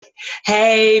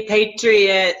Hey,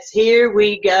 Patriots, here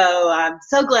we go. I'm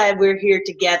so glad we're here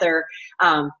together.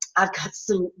 I've got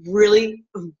some really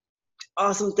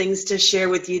awesome things to share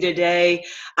with you today.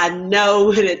 I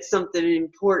know that it's something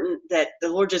important that the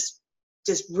Lord just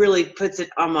really puts it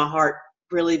on my heart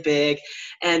really big.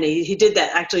 And he did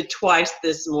that actually twice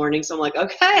this morning. So I'm like,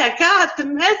 okay, I got the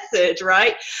message,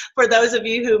 right? For those of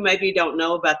you who maybe don't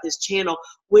know about this channel,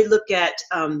 we look at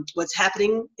what's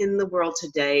happening in the world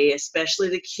today, especially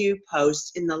the Q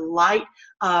posts, in the light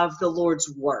of the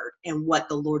Lord's word and what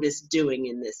the Lord is doing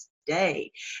in this day.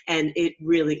 And it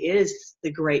really is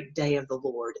the great day of the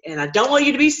Lord. And I don't want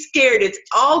you to be scared. It's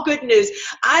all good news.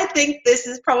 I think this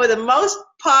is probably the most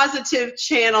positive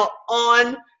channel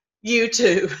on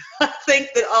YouTube. I think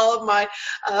that all of my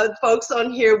folks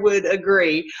on here would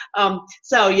agree.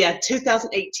 So yeah,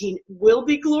 2018 will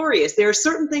be glorious. There are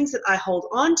certain things that I hold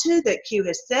on to that Q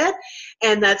has said,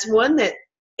 and that's one that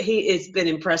he has been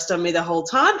impressed on me the whole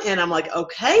time. And I'm like,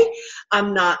 okay,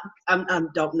 I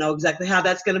don't know exactly how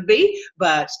that's going to be,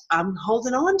 but I'm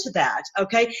holding on to that.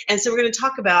 Okay. And so we're going to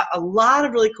talk about a lot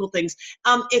of really cool things.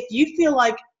 If you feel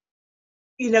like,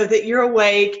 that you're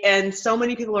awake and so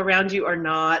many people around you are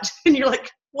not, and you're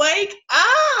like, wake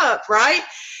up, right?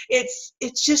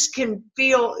 It just can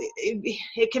feel,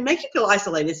 it can make you feel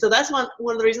isolated. So that's one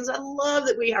of the reasons I love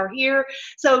that we are here.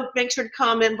 So make sure to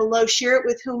comment below, share it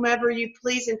with whomever you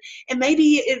please, and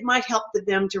maybe it might help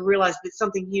them to realize that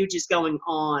something huge is going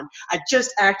on. I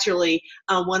just actually,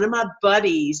 one of my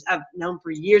buddies I've known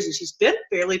for years, and she's been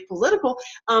fairly political,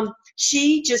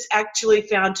 she just actually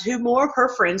found two more of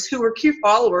her friends who were Q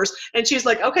followers, and she's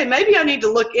like, okay, maybe I need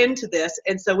to look into this.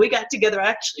 And so we got together,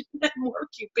 actually met more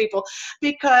Q people,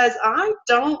 because I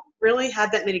don't really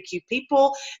have that many Q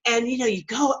people. And you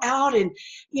go out and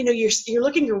you're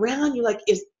looking around, you're like,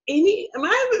 am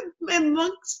I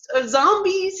amongst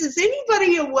zombies? Is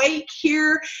anybody awake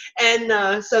here?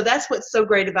 And so that's what's so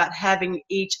great about having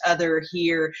each other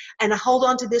here. And I hold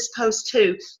on to this post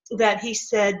too, that he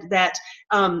said that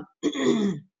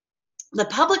the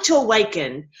public to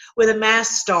awaken with a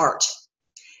mass start.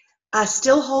 I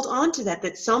still hold on to that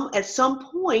at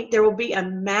some point there will be a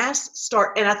mass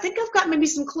start. And I think I've got maybe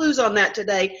some clues on that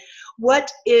today. What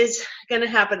is going to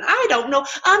happen? I don't know.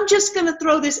 I'm just going to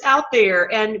throw this out there,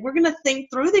 and we're going to think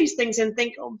through these things and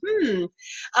think,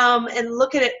 and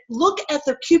look at it. Look at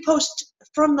the Q post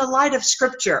from the light of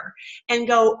Scripture and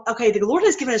go, okay, the Lord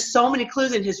has given us so many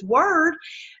clues in His Word,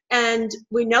 and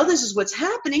we know this is what's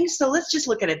happening, so let's just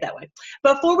look at it that way.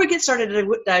 Before we get started,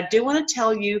 I do want to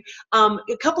tell you a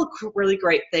couple of really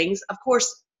great things. Of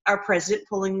course, our president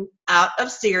pulling out of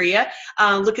Syria.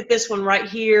 Look at this one right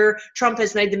here. Trump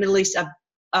has made the Middle East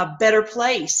a better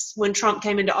place. When Trump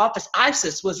came into office,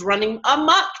 ISIS was running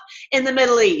amok in the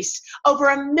Middle East. Over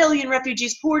 1 million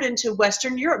refugees poured into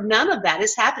Western Europe. None of that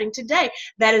is happening today.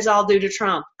 That is all due to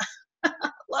Trump.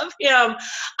 Love him.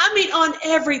 I mean, on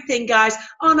everything, guys,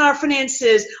 on our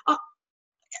finances.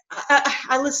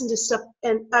 I listen to stuff,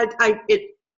 and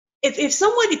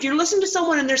if you're listening to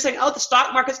someone and they're saying, oh, the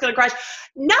stock market's going to crash.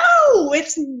 No,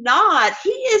 it's not. He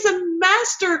is a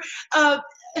master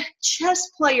chess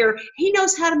player. He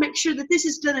knows how to make sure that this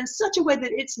is done in such a way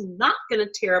that it's not going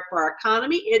to tear up our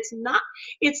economy. It's not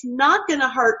going to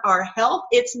hurt our health.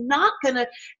 It's not going to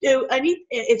do any.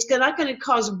 It's not going to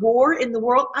cause war in the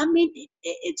world. I mean,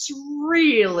 it's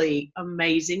really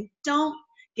amazing. Don't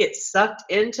get sucked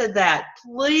into that.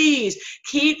 Please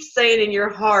keep saying in your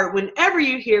heart, whenever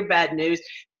you hear bad news,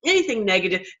 anything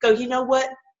negative, go, you know what?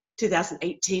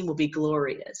 2018 will be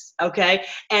glorious, okay?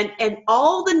 And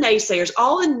all the naysayers,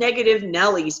 all the negative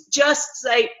Nellies, just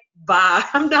say bye.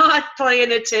 I'm not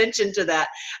paying attention to that.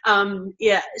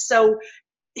 So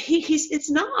it's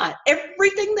not.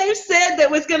 Everything they said that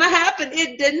was going to happen,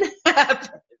 it didn't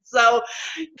happen. So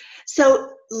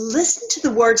listen to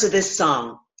the words of this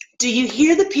song. Do you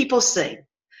hear the people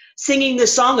singing the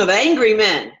song of angry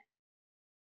men?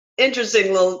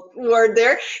 Interesting little word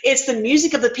there. It's the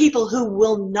music of the people who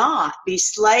will not be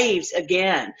slaves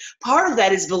again. Part of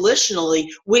that is volitionally,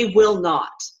 we will not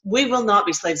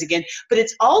be slaves again. But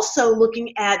it's also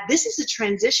looking at, this is a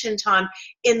transition time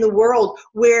in the world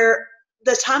where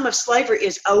the time of slavery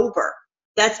is over.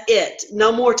 That's it.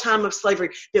 No more time of slavery.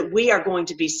 That we are going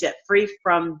to be set free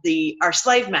from our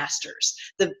slave masters,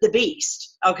 the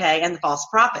beast, okay, and the false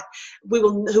prophet.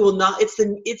 Who will not.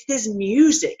 It's this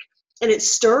music. And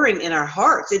it's stirring in our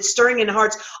hearts. It's stirring in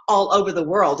hearts all over the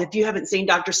world. If you haven't seen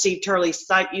Dr. Steve Turley's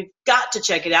site, you've got to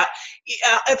check it out.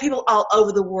 People all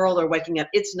over the world are waking up.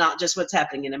 It's not just what's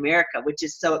happening in America, which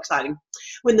is so exciting.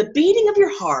 When the beating of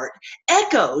your heart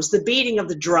echoes the beating of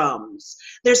the drums,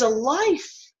 there's a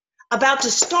life about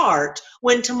to start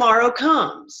when tomorrow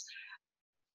comes.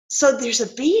 So there's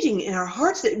a beating in our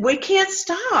hearts that we can't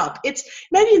stop. It's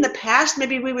maybe in the past,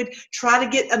 maybe we would try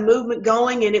to get a movement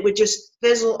going and it would just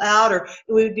fizzle out or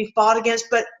we would be fought against.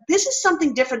 But this is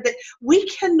something different that we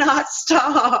cannot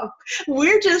stop.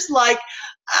 We're just like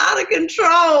out of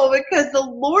control because the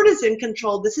Lord is in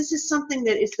control. This is something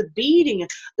that is the beating,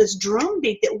 this drum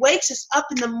beat that wakes us up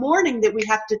in the morning that we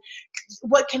have to,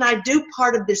 what can I do?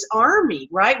 Part of this army,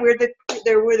 right? We're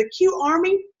the Q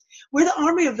army. We're the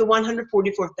army of the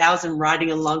 144,000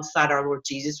 riding alongside our Lord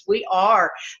Jesus. We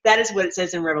are. That is what it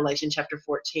says in Revelation chapter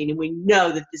 14. And we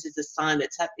know that this is a sign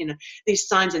that's happening, these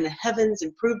signs in the heavens,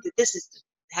 and prove that this is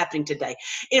happening today.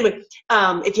 Anyway,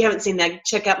 if you haven't seen that,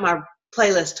 check out my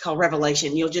playlist called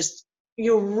Revelation.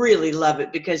 You'll really love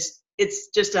it because it's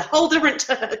just a whole different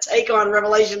take on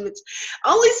Revelation. It's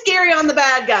only scary on the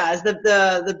bad guys,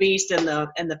 the beast and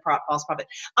the false prophet.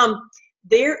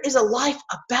 There is a life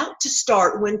about to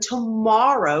start when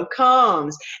tomorrow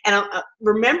comes. And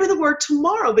remember the word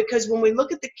tomorrow, because when we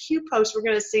look at the Q post, we're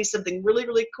going to see something really,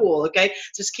 really cool. Okay,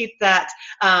 just keep that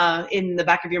in the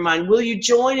back of your mind. Will you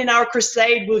join in our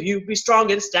crusade? Will you be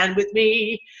strong and stand with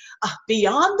me?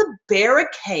 Beyond the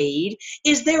barricade,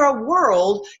 is there a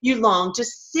world you long to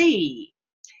see?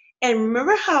 And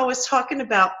remember how I was talking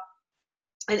about,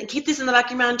 and keep this in the back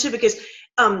of your mind too, because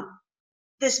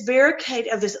this barricade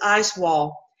of this ice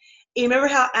wall. You remember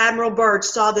how Admiral Byrd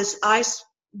saw this ice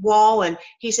wall, and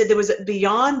he said there was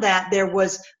beyond that there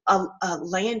was a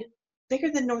land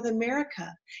bigger than North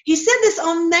America. He said this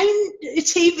on main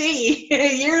TV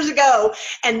years ago,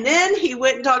 and then he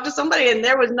went and talked to somebody, and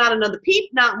there was not another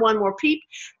peep, not one more peep,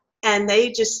 and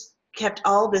they just kept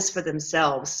all this for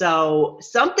themselves. So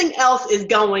something else is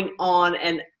going on,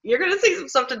 and you're going to see some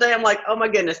stuff today. I'm like, oh my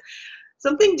goodness.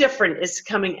 Something different is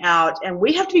coming out, and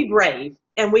we have to be brave,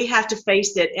 and we have to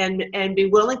face it and be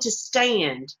willing to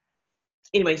stand.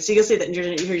 Anyway, so you'll see that in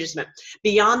here just a minute.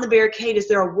 Beyond the barricade, is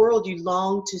there a world you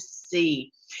long to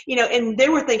see? And they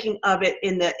were thinking of it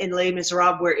in Les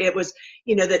Miserables, where it was,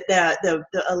 that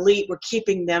the elite were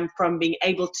keeping them from being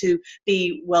able to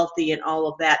be wealthy and all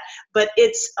of that. But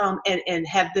it's and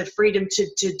have the freedom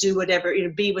to do whatever,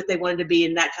 be what they wanted to be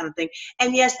and that kind of thing.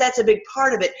 And yes, that's a big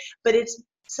part of it, but it's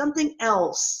something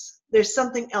else. There's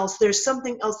something else. There's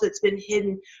something else that's been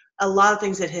hidden. A lot of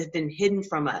things that have been hidden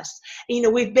from us.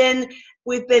 We've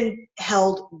been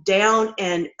held down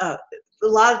and a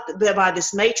lot by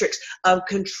this matrix of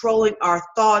controlling our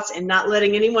thoughts and not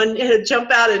letting anyone jump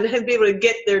out and be able to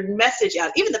get their message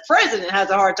out. Even the president has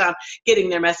a hard time getting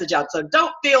their message out. So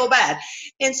don't feel bad.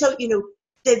 And so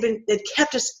they've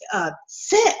kept us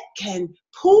sick and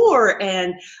poor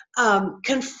and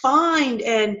confined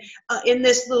and in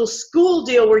this little school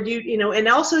deal where and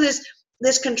also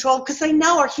this control, because they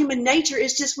know our human nature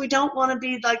is just, we don't want to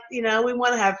be like, we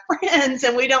want to have friends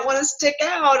and we don't want to stick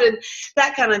out and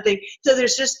that kind of thing. So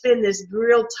there's just been this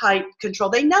real tight control.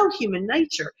 They know human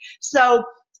nature. So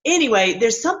anyway,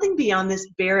 there's something beyond this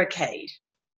barricade.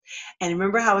 And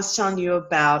remember how I was telling you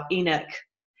about Enoch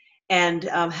and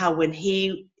how when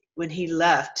he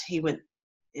left, he went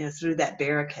through that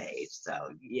barricade. So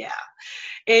yeah.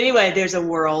 Anyway, there's a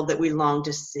world that we long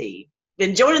to see.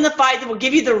 Then join in the fight that will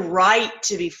give you the right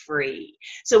to be free.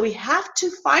 So we have to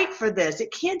fight for this.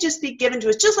 It can't just be given to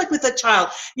us. Just like with a child,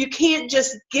 you can't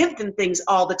just give them things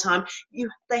all the time.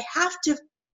 They have to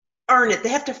earn it. They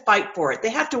have to fight for it.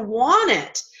 They have to want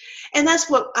it. And that's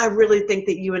what I really think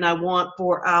that you and I want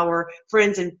for our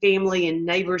friends and family and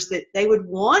neighbors, that they would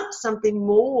want something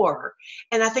more.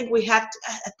 And I think I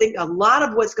think a lot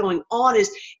of what's going on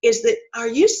is that, are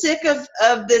you sick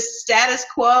of this status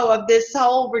quo, of this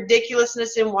whole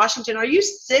ridiculousness in Washington? Are you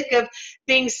sick of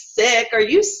being sick? Are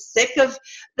you sick of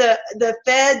the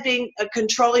Fed being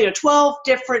controlling, 12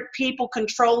 different people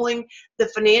controlling the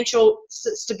financial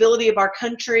stability of our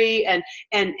country and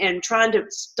trying to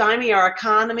stymie our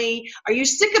economy? Are you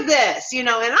sick of this? And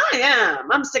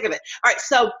I'm sick of it. All right.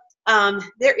 So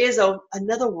there is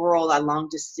another world I long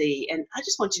to see. And I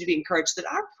just want you to be encouraged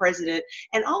that our president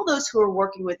and all those who are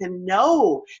working with him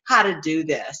know how to do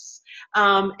this.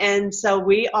 And so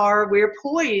we're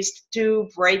poised to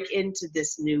break into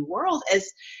this new world,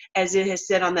 as it has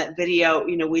said on that video,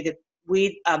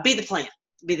 be the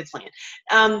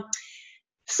plan.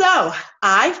 So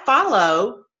I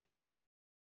follow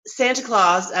Santa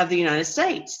Claus of the United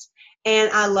States.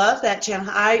 And I love that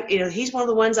channel. He's one of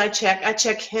the ones I check. I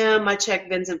check him. I check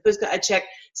Vincent Fusco. I check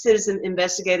Citizen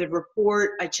Investigative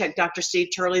Report. I check Dr. Steve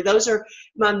Turley. Those are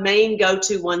my main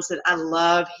go-to ones that I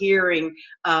love hearing.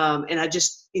 And I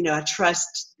just, I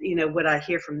trust, what I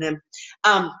hear from them.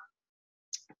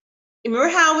 Remember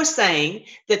how I was saying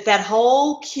that that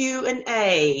whole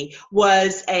Q&A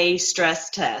was a stress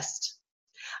test?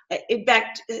 In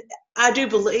fact, I do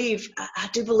believe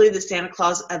that Santa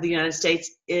Claus of the United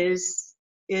States is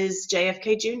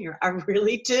JFK Jr. I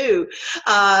really do.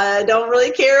 I don't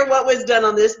really care what was done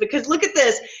on this, because look at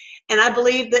this. And I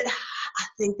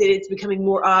think that it's becoming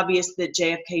more obvious that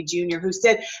JFK Jr., who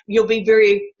said, you'll be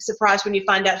very surprised when you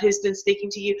find out who's been speaking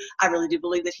to you, I really do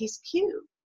believe that he's Q.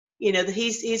 That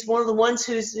he's one of the ones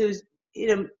who's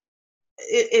in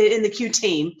the Q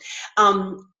team.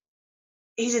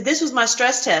 He said, this was my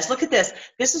stress test. Look at this.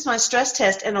 This is my stress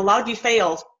test, and a lot of you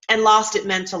failed and lost it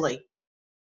mentally.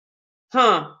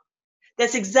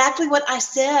 That's exactly what I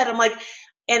said. I'm like,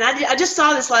 and I just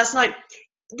saw this last night.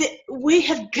 We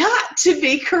have got to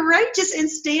be courageous and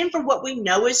stand for what we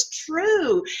know is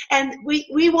true. And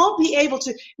we won't be able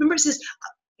to. Remember, it says,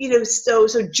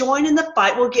 so join in the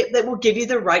fight. That will give you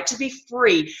the right to be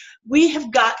free. We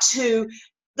have got to.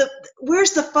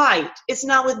 Where's the fight? It's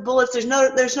not with bullets.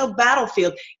 There's no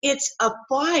battlefield. It's a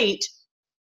fight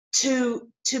to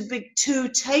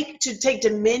take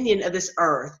dominion of this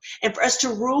earth, and for us to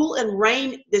rule and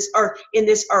reign this earth,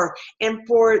 and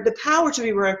for the power to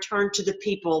be returned to the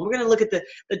people. We're going to look at the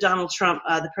Donald Trump,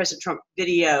 the President Trump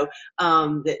video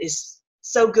that is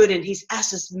so good, and he's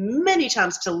asked us many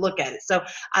times to look at it. So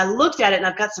I looked at it, and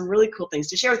I've got some really cool things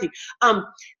to share with you.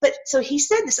 But so he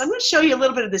said this. I'm going to show you a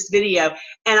little bit of this video,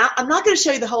 and I'm not going to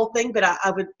show you the whole thing, but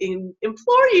I would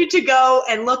implore you to go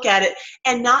and look at it,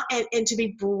 and to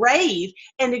be brave,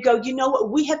 and to go, you know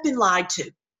what, we have been lied to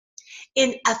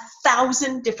in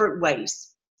 1,000 different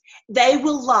ways. They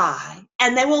will lie,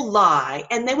 and they will lie,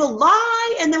 and they will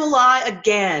lie, and they will lie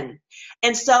again.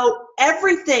 And so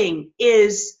everything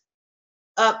is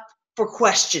up for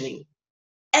questioning.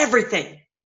 Everything.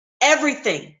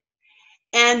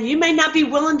 And you may not be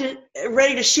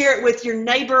ready to share it with your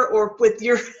neighbor or with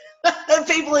your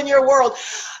people in your world.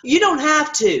 You don't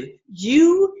have to.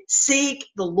 You seek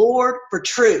the Lord for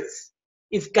truth.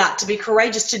 You've got to be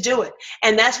courageous to do it.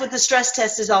 And that's what the stress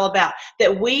test is all about,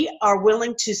 that we are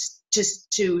willing to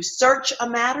search a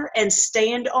matter and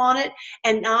stand on it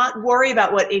and not worry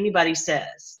about what anybody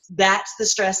says. That's the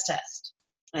stress test.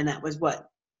 And that was what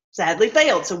sadly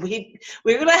failed. So we're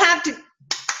going to have to,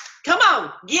 come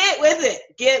on, get with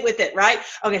it, right?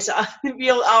 Okay, so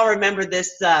I'll remember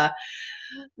this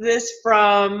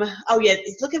from,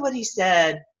 look at what he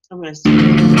said. I'm going to see.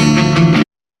 Let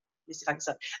me see if I can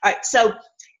stop. All right, so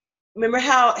remember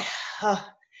how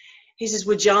he says,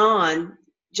 would John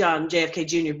JFK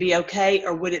Jr. be okay,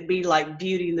 or would it be like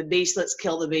Beauty and the Beast? Let's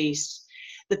kill the beast.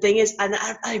 The thing is, and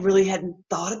I really hadn't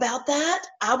thought about that.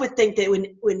 I would think that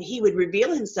when he would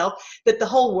reveal himself, that the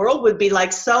whole world would be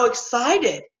like so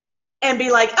excited and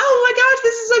be like, oh my gosh,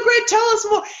 this is so great, tell us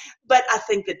more. But I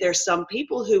think that there's some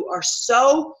people who are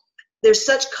there's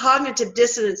such cognitive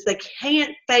dissonance, they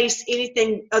can't face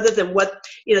anything other than what,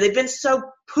 they've been so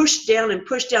pushed down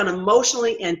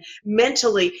emotionally and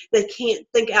mentally, they can't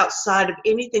think outside of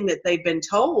anything that they've been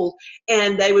told.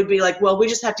 And they would be like, well, we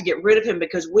just have to get rid of him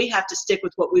because we have to stick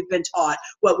with what we've been taught,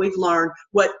 what we've learned,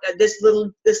 what this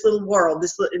little world,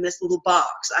 in this little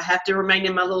box. I have to remain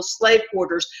in my little slave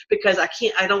quarters because I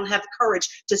don't have the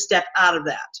courage to step out of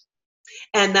that.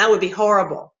 And that would be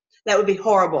horrible.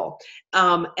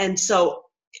 And so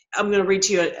I'm going to read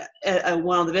to you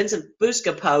one of the Vincent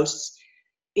Fusca posts.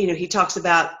 He talks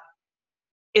about,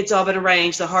 it's all been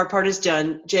arranged. The hard part is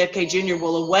done. JFK Jr.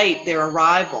 will await their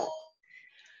arrival.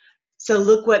 So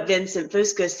look what Vincent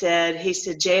Fusca said. He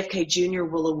said, JFK Jr.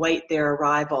 will await their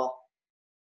arrival.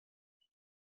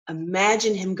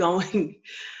 Imagine him going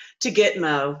to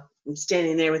Gitmo and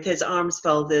standing there with his arms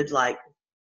folded like,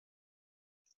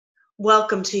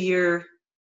 welcome to your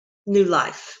new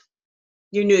life,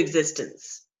 your new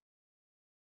existence.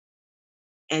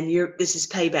 And this is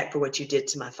payback for what you did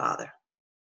to my father.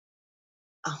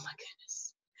 Oh my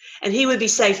goodness. And he would be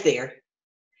safe there.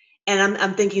 And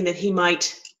I'm thinking that he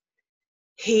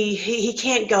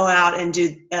can't go out and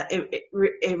do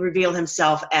reveal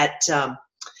himself at down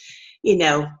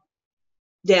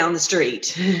the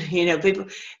street.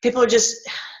 People are just,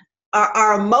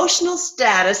 our emotional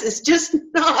status is just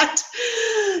not,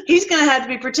 he's going to have to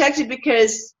be protected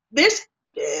because this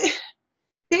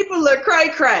people are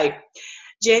cray-cray.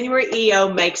 January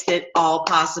EO makes it all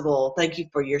possible. Thank you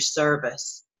for your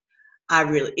service. I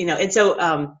really, and so,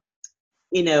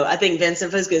 I think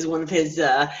Vincent Fusca is one of his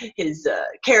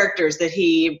characters that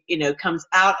he, comes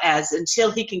out as until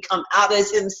he can come out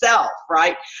as himself,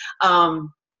 right? I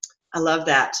love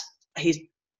that.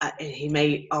 He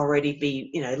may already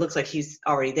be, it looks like he's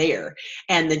already there.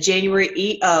 And the January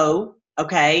EO,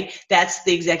 Okay, that's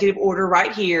the executive order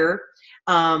right here,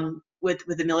 with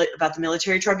about the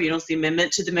military tribunals, the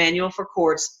amendment to the manual for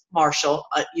courts martial,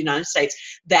 United States.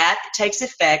 That takes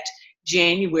effect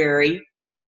January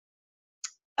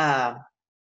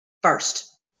 1st,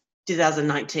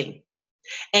 2019.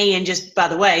 And just by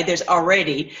the way, there's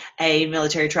already a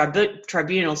military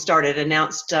tribunal started,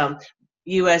 announced,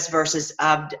 U.S. versus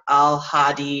Abd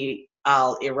al-Hadi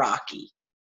al-Iraqi.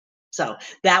 So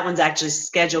that one's actually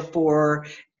scheduled for,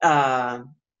 I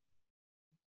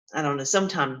don't know,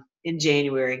 sometime in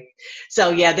January.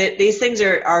 So yeah, these things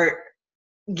are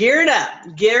gearing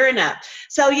up.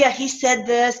 So yeah, he said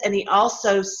this, and he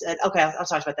also said, okay, I'll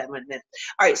talk about that in a minute.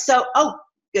 All right, so,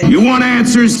 good. You want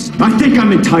answers? I think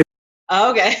I'm entitled.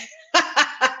 Okay.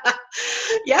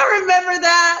 Y'all remember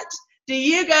that? Do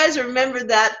you guys remember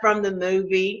that from the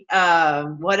movie?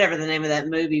 Whatever the name of that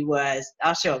movie was.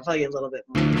 I'll tell you a little bit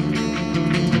more.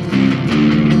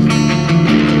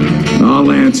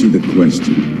 I'll answer the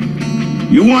question.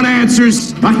 You want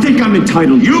answers? I think I'm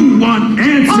entitled. You want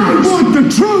answers? I want the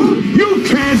truth. You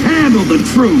can't handle the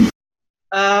truth.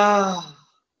 Oh,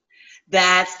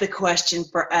 that's the question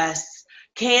for us.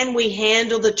 Can we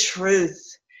handle the truth?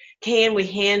 Can we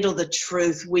handle the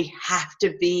truth? We have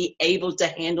to be able to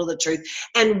handle the truth.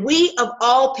 And we, of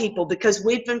all people, because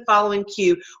we've been following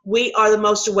Q, we are the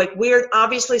most awake. We're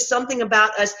obviously something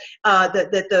about us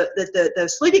that the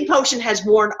sleeping potion has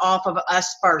worn off of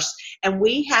us first. And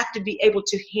we have to be able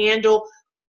to handle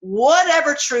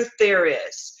whatever truth there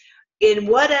is in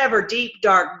whatever deep,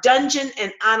 dark dungeon.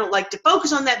 And I don't like to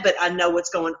focus on that, but I know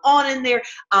what's going on in there.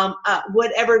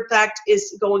 Whatever fact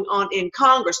is going on in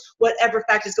Congress, whatever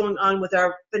fact is going on with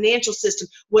our financial system,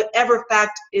 whatever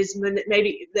fact is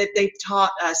maybe that they've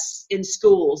taught us in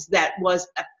schools that was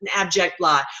an abject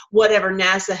lie, whatever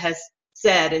NASA has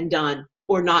said and done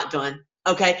or not done.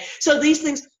 Okay, so these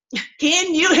things,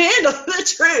 can you handle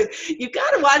the truth? You've got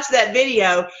to watch that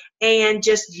video and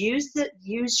just use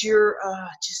your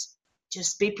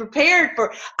just be prepared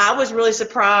for. I was really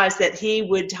surprised that he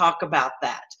would talk about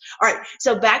that. All right,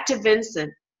 so back to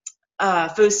Vincent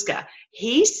Fusca.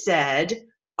 He said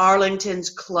Arlington's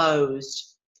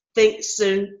closed. Think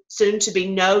soon to be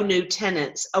no new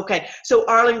tenants. Okay, so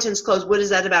Arlington's closed. What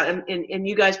is that about? And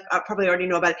you guys probably already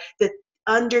know about it. That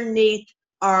underneath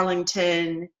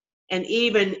Arlington, and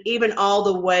even all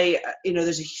the way,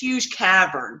 there's a huge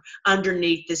cavern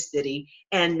underneath the city,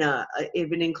 and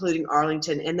even including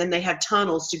Arlington. And then they have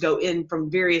tunnels to go in from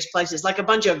various places, like a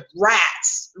bunch of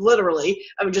rats, literally.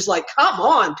 I mean, just like, come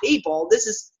on, people, this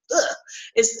is,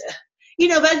 it's,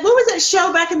 but what was that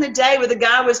show back in the day where the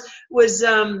guy was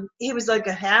he was like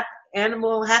a half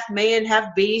animal, half man,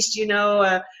 half beast,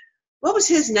 what was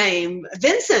his name?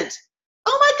 Vincent.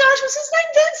 Oh my gosh, was his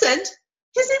name Vincent?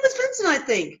 His name was Vincent, I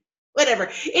think. Whatever.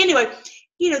 Anyway,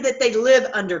 that they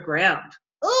live underground.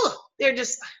 Oh,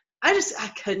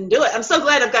 I couldn't do it. I'm so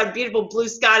glad I've got a beautiful blue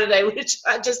sky today, which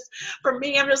for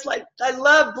me, I'm just like, I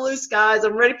love blue skies.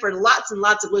 I'm ready for lots and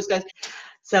lots of blue skies.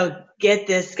 So get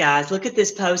this, guys. Look at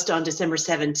this post on December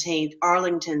 17th.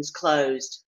 Arlington's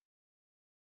closed.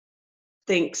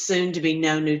 Think soon to be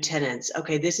no new tenants.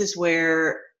 Okay, this is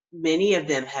where many of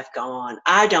them have gone.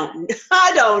 I don't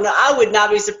know. I would not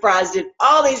be surprised if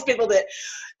all these people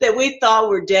that we thought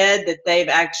were dead, that they've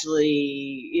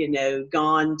actually,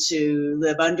 gone to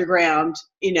live underground,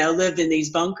 lived in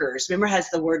these bunkers. Remember, as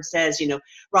the word says,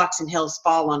 rocks and hills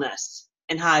fall on us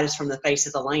and hide us from the face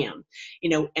of the Lamb,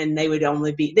 and they would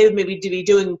maybe be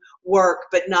doing work,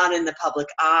 but not in the public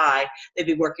eye. They'd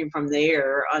be working from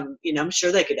there on, I'm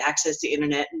sure they could access the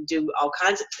internet and do all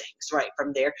kinds of things right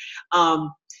from there.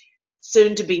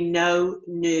 Soon to be no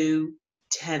new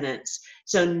tenants.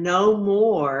 So no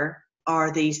more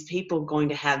are these people going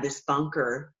to have this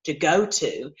bunker to go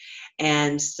to.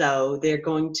 And so they're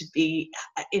going to be,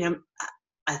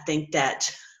 I think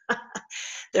that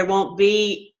there won't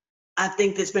be, I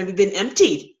think that's maybe been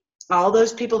emptied. All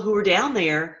those people who were down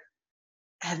there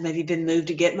have maybe been moved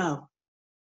to Gitmo.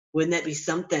 Wouldn't that be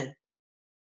something?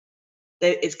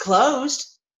 It's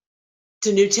closed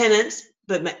to new tenants,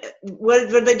 but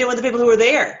what are they doing with the people who were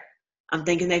there? I'm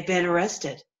thinking they've been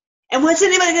arrested. And what's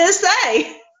anybody going to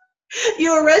say?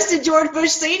 You arrested George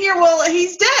Bush Sr.? Well,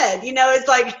 he's dead. It's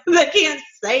like they can't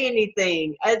say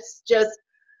anything. It's just,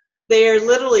 they're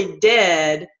literally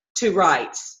dead to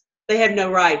rights. They have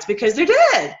no rights because they're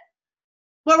dead.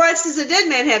 What rights does a dead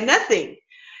man have? Nothing.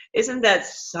 Isn't that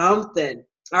something?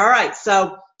 All right.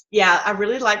 So, yeah, I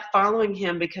really like following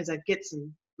him because I get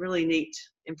some really neat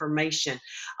information.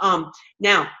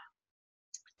 Now,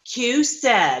 Q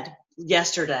said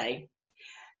yesterday,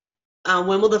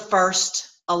 when will the first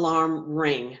alarm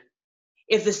ring?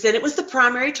 If the Senate was the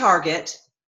primary target,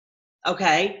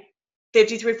 okay,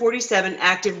 5347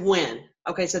 active when?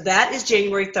 Okay, so that is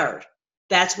January 3rd.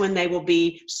 That's when they will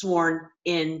be sworn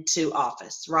into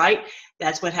office, right?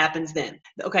 That's what happens then.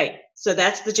 Okay, so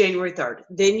that's the January 3rd.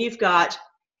 Then you've got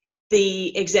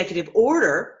the executive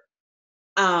order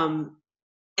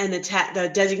and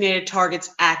the designated targets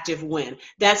active when.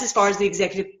 That's as far as the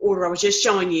executive order I was just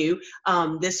showing you.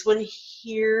 This one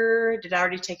here, did I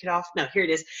already take it off? No, here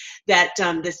it is. That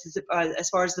this is as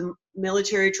far as the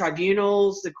military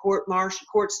tribunals, the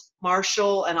courts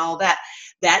martial, and all that.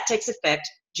 That takes effect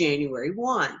January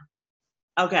 1.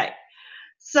 Okay.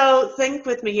 So think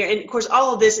with me here, and of course,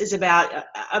 all of this is about.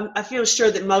 I feel sure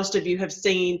that most of you have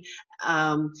seen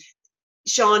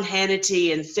Sean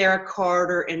Hannity and Sarah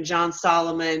Carter and John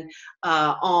Solomon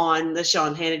on the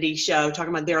Sean Hannity show,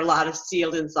 talking about there are a lot of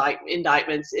sealed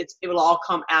indictments. It will all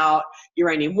come out.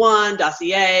 Uranium One,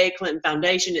 Dossier, Clinton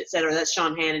Foundation, etc. That's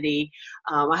Sean Hannity.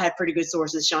 I have pretty good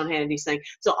sources. Sean Hannity saying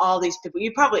so. All these people,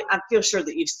 I feel sure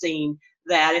that you've seen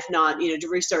that. If not, to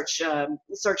research,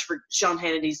 search for Sean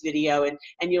Hannity's video, and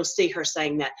you'll see her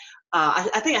saying that.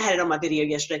 I think I had it on my video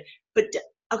yesterday. But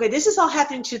okay, this is all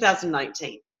happening in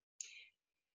 2019.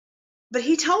 But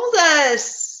he told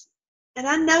us, and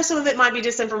I know some of it might be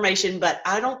disinformation, but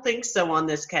I don't think so on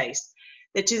this case,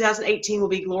 that 2018 will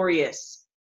be glorious.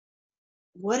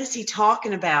 What is he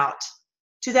talking about?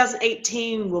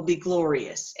 2018 will be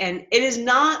glorious. And it is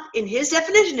not, in his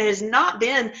definition, it has not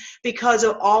been because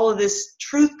of all of this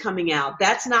truth coming out.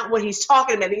 That's not what he's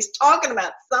talking about. He's talking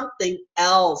about something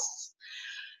else.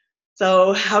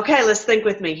 So, okay, let's think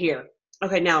with me here.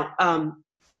 Okay, now,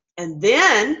 and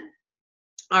then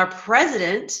our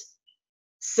president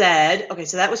said, okay,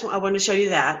 so that was what I wanted to show you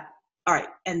that. All right,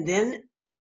 and then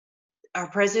our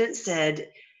president said,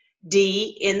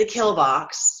 D in the kill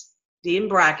box, D in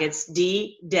brackets,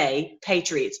 D-Day,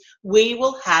 Patriots. We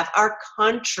will have our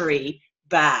country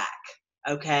back,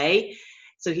 okay?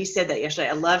 So he said that yesterday.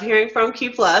 I love hearing from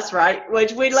Q+, right?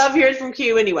 Which we love hearing from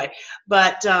Q anyway,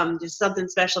 but there's something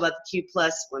special about the Q+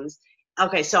 ones.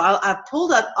 Okay, so I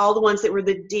pulled up all the ones that were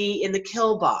the D in the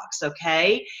kill box,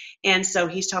 okay? And so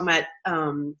he's talking about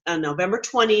on November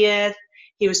 20th.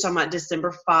 He was talking about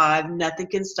December 5, nothing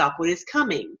can stop what is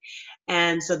coming.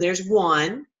 And so there's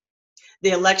one.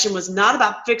 The election was not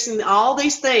about fixing all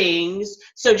these things,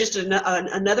 so just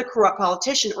another corrupt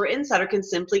politician or insider can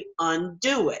simply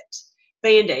undo it.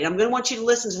 Band-Aid. I'm going to want you to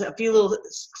listen to a few little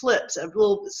clips,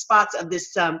 little spots of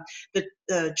this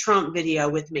the Trump video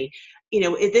with me.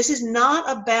 This is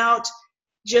not about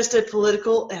just a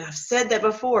political, and I've said that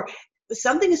before,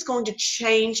 something is going to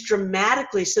change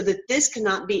dramatically so that this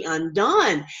cannot be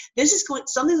undone.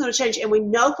 Something's going to change, and we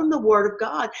know from the Word of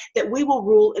God that we will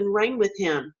rule and reign with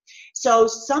Him. So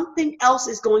something else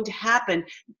is going to happen,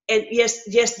 and yes,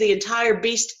 the entire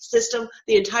beast system,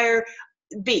 the entire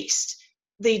beast,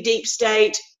 the deep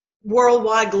state,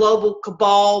 worldwide global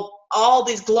cabal, all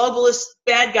these globalist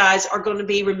bad guys are going to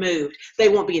be removed. They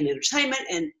won't be in entertainment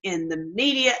and in the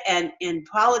media and in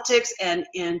politics and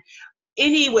in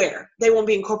anywhere. They won't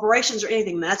be in corporations or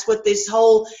anything. That's what this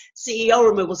whole CEO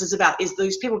removals is about, is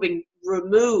these people being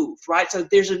removed, right? So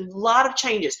there's a lot of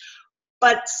changes.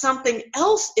 But something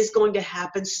else is going to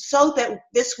happen so that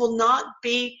this will not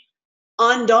be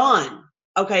undone.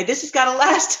 Okay, this has got to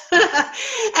last,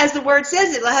 as the word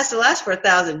says, it has to last for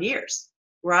 1,000 years,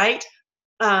 right?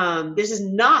 This is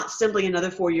not simply another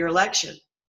 4-year election.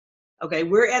 Okay,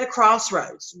 we're at a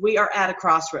crossroads. We are at a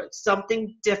crossroads.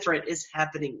 Something different is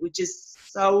happening, which is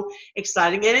so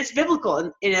exciting, and it's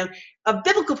biblical, and of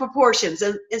biblical proportions,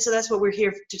 and so that's what we're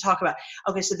here to talk about.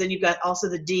 Okay, so then you've got also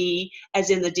the D,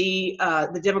 as in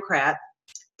the Democrat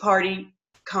Party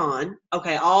con.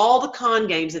 Okay, all the con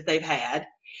games that they've had,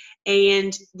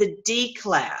 and the D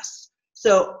class.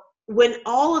 So when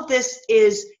all of this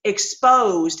is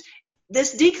exposed,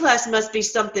 this D class must be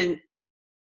something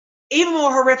even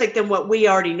more horrific than what we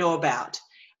already know about.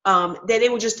 That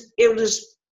it will just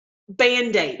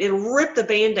Band-Aid. It'll rip the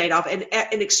Band-Aid off and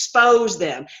expose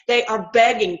them. They are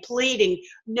begging, pleading,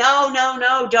 no,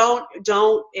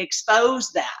 don't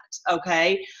expose that.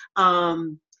 Okay.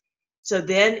 So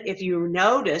then if you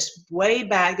notice way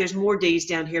back, there's more D's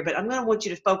down here, but I'm going to want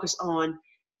you to focus on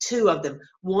 2 of them.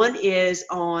 One is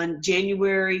on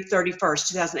January 31st,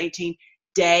 2018,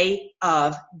 Day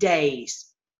of Days.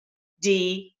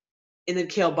 D in the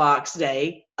kill box,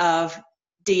 day of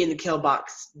D in the kill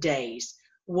box, days.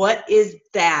 What is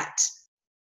that?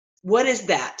 What is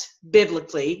that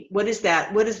biblically? What is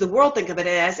that? What does the world think of it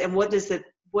as? And what does the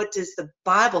what does the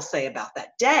Bible say about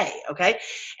that day? Okay.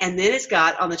 And then it's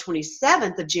got on the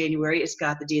 27th of January, it's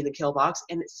got the D in the kill box,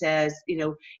 and it says,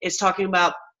 it's talking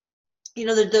about,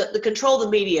 the control of the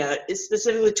media, is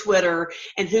specifically Twitter,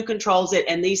 and who controls it,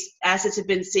 and these assets have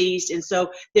been seized, and so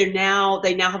they now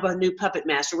have a new puppet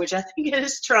master, which I think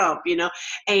is Trump,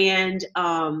 and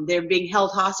they're being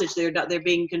held hostage. They're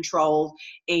being controlled,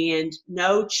 and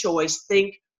no choice.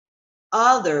 Think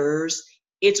others.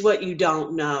 It's what you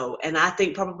don't know, and I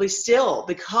think probably still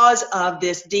because of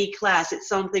this D class, it's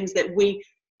some things that we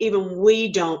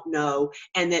don't know,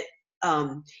 and that.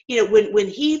 When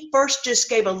he first just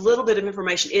gave a little bit of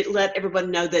information, it let everybody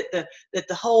know that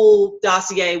the whole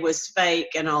dossier was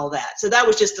fake and all that. So that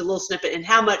was just a little snippet, and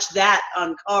how much that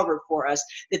uncovered for us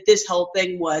that this whole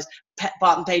thing was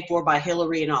bought and paid for by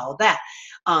Hillary and all of that,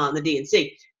 the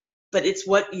DNC. But it's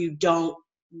what you don't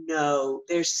know.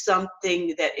 There's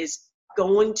something that is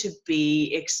going to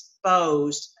be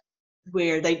exposed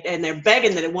where they're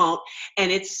begging that it won't,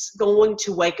 and it's going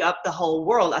to wake up the whole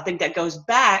world. I think that goes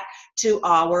back to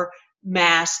our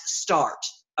mass start,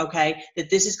 okay, that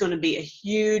this is going to be a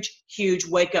huge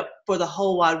wake up for the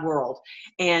whole wide world,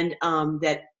 and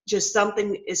that just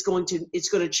something is going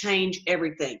to change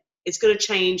everything. It's going to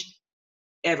change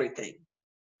everything.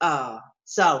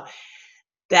 So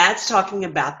that's talking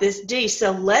about this D.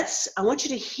 So I want you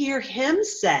to hear him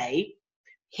say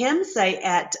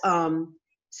at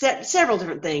several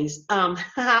different things.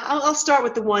 I'll start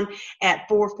with the one at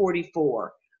 4:44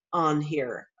 on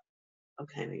here.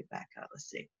 Okay, let me back up. Let's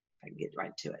see if I can get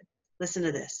right to it. Listen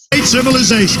to this. Great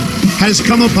civilization has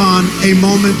come upon a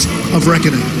moment of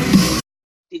reckoning.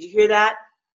 Did you hear that?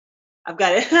 I've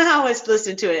got it. I was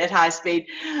listening to it at high speed.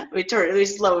 Let me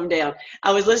slow him down.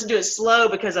 I was listening to it slow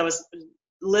because I was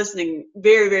listening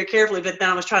very, very carefully, but then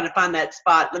I was trying to find that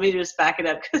spot. Let me just back it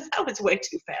up because that was way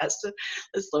too fast.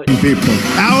 Let's slow it down. People,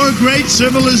 our great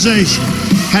civilization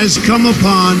has come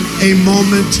upon a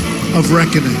moment of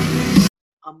reckoning.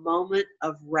 A moment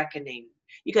of reckoning.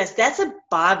 You guys, that's a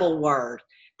Bible word.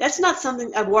 That's not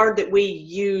a word that we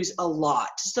use a lot.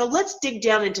 So let's dig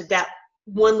down into that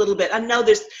one little bit. I know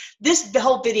the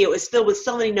whole video is filled with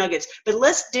so many nuggets, but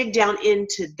let's dig down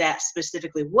into that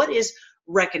specifically. What is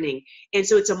reckoning? And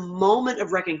so it's a moment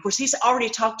of reckoning. Of course, he's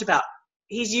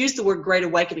used the word great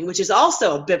awakening, which is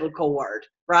also a biblical word,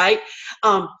 right?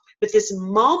 But this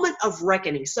moment of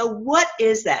reckoning. So what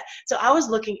is that? So I was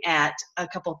looking at a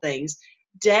couple things.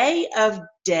 Day of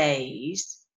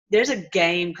Days. There's a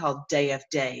game called Day of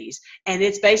Days, and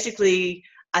it's basically,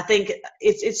 I think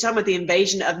it's talking about the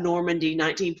invasion of Normandy,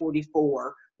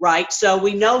 1944, right? So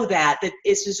we know that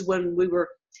this is when we were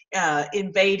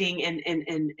invading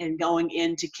and going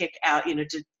in to kick out,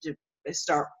 to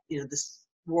start, this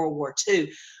World War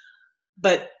II.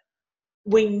 But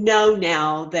we know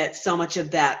now that so much of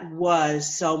that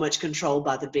was so much controlled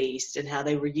by the beast, and how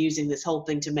they were using this whole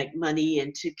thing to make money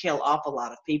and to kill off a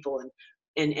lot of people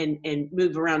and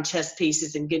move around chess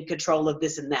pieces and get control of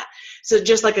this and that. So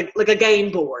just like a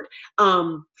game board.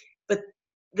 But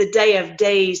the Day of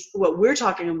Days, what we're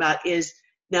talking about is,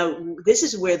 now this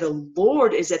is where the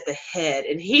Lord is at the head,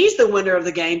 and he's the winner of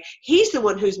the game. He's the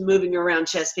one who's moving around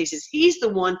chess pieces. He's the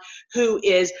one who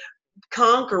is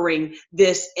conquering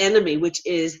this enemy, which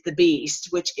is the beast,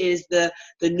 which is the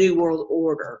New World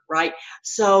Order, right?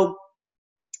 So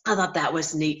I thought that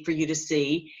was neat for you to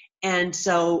see. And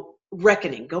so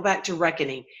reckoning, go back to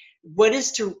reckoning. What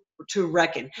is to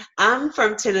reckon? I'm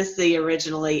from Tennessee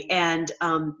originally, and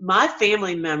my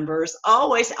family members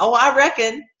always, I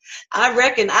reckon.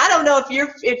 I don't know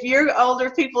if your older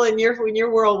people in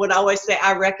your world would always say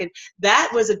I reckon.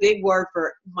 That was a big word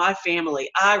for my family.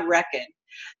 I reckon.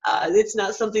 It's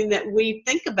not something that we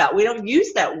think about. We don't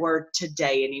use that word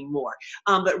today anymore.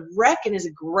 But reckon is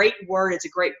a great word. It's a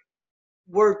great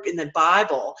word in the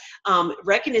Bible.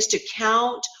 Reckon is to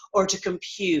count or to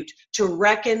compute, to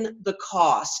reckon the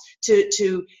cost,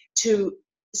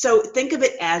 so think of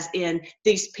it as in,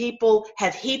 these people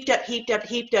have heaped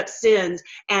up sins,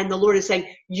 and the Lord is saying,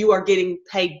 you are getting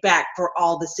paid back for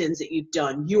all the sins that you've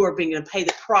done. You are being to pay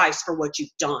the price for what you've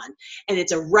done. And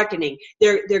it's a reckoning.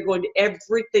 They're going to,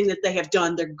 everything that they have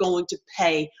done, they're going to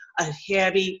pay a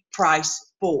heavy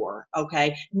price for,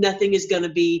 okay? Nothing is going to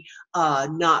be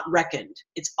not reckoned.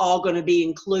 It's all going to be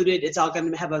included. It's all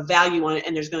going to have a value on it,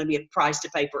 and there's going to be a price to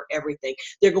pay for everything.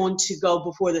 They're going to go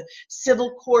before the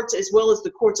civil courts as well as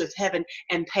the courts of heaven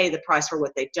and pay the price for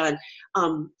what they've done.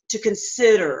 To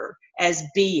consider as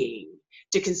being,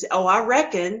 I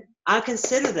reckon, I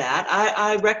consider that,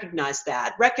 I recognize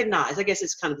that. Recognize, I guess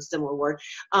it's kind of a similar word,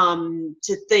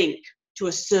 to think, to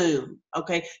assume,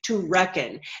 okay, to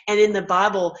reckon. And in the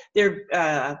Bible, there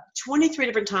are 23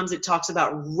 different times it talks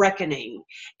about reckoning.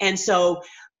 And so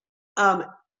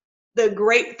the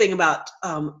great thing about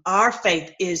our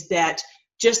faith is that,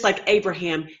 just like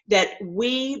Abraham, that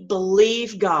we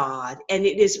believe God and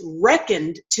it is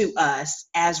reckoned to us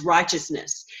as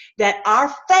righteousness, that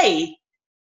our faith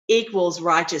equals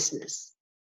righteousness.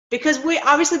 Because we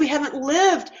haven't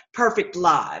lived perfect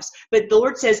lives, but the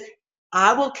Lord says,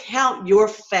 I will count your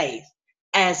faith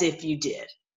as if you did.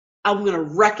 I'm going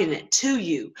to reckon it to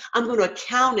you. I'm going to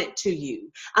account it to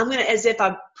you. I'm going to, as if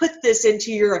I put this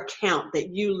into your account that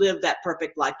you live that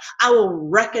perfect life, I will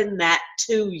reckon that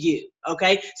to you.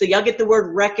 Okay. So y'all get the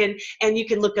word reckon, and you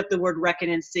can look up the word reckon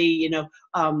and see,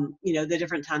 the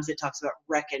different times it talks about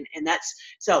reckon. And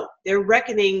so they're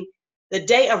reckoning. The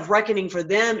day of reckoning for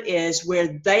them is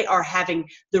where they are having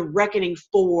the reckoning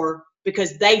for,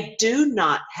 because they do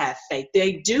not have faith.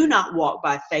 They do not walk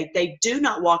by faith. They do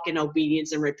not walk in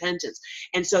obedience and repentance.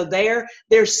 And so their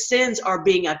sins are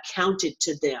being accounted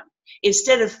to them.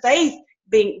 Instead of faith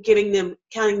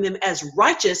counting them as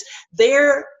righteous,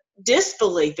 their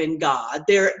disbelief in God,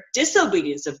 their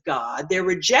disobedience of God, their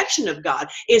rejection of God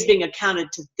is being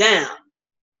accounted to them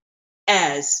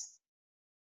as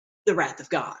the wrath of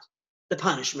God, the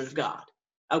punishment of God.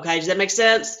 Okay, does that make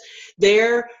sense?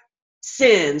 Their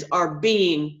sins are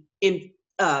being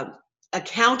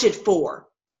accounted for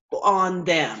on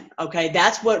them. Okay,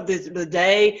 that's what the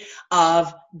day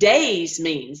of days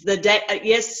means. The day,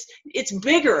 yes, it's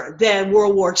bigger than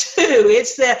World War II.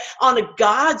 It's on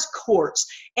God's courts,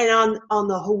 and on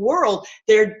the whole world,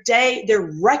 their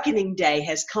reckoning day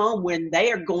has come when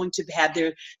they are going to have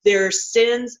their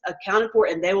sins accounted for,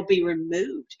 and they will be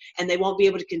removed, and they won't be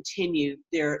able to continue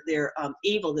their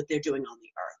evil that they're doing on the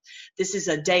earth. This is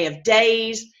a day of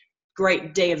days,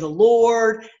 great day of the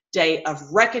Lord, day of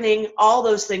reckoning. All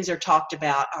those things are talked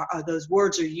about. Those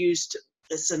words are used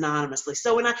synonymously.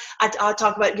 So when I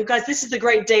talk about, you guys, this is the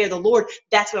great day of the Lord,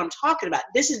 that's what I'm talking about.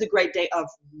 This is the great day of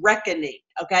reckoning.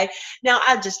 Okay. Now,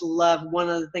 I just love one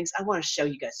of the things I want to show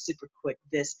you guys super quick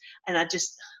this, and I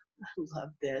love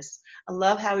this. I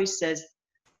love how he says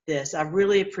this. I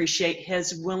really appreciate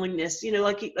his willingness.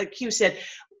 Like Hugh said,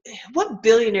 what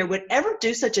billionaire would ever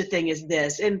do such a thing as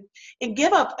this and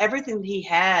give up everything he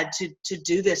had to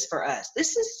do this for us?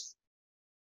 This is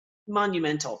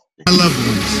monumental. My loved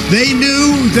ones, they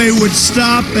knew they would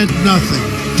stop at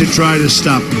nothing to try to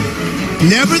stop me.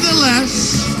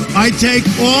 Nevertheless, I take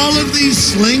all of these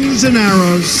slings and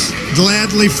arrows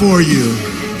gladly for you.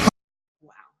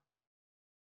 Wow.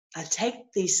 I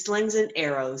take these slings and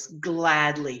arrows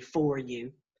gladly for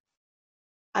you.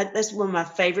 That's one of my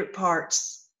favorite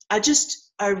parts.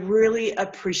 I really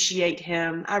appreciate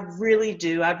him. I really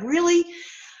do. I really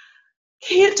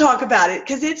can't talk about it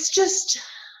because it's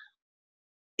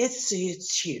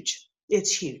huge.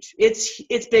 It's huge.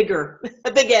 It's bigger,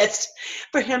 biggest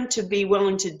for him to be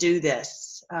willing to do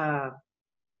this.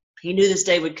 He knew this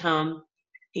day would come.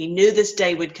 He knew this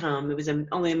day would come. It was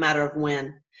only a matter of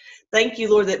when. Thank you,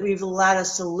 Lord, that we've allowed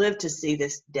us to live to see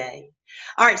this day.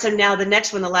 All right, so now the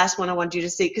next one, the last one I want you to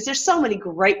see, because there's so many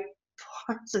great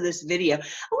parts of this video.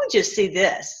 I want you to see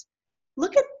this.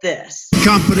 Look at this.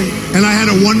 Company, and I had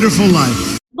a wonderful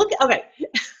life. Okay.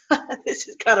 This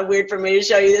is kind of weird for me to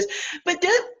show you this, but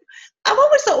I've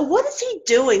always thought, what is he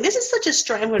doing? This is such a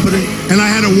strange one. And I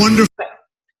had a wonderful.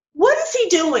 What is he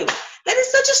doing? That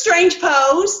is such a strange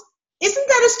pose. Isn't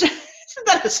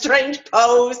that a strange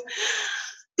pose?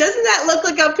 Doesn't that look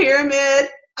like a pyramid?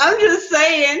 I'm just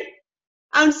saying.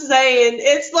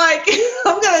 It's like,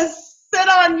 I'm going to sit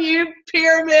on you,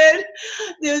 pyramid.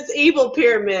 This evil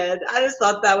pyramid. I just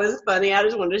thought that was funny. I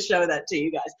just wanted to show that to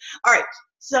you guys. All right.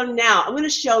 So now I'm going to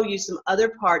show you some other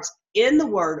parts in the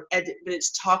word, but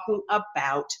it's talking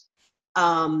about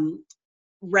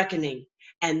reckoning.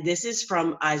 And this is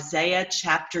from Isaiah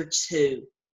chapter 2.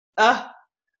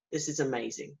 This is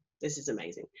amazing. This is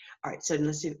amazing. All right, so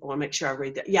let's see. I want to make sure I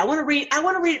read that. Yeah, I want to read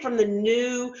it from the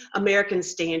New American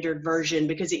Standard Version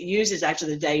because it uses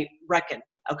actually the day reckon.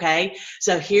 Okay,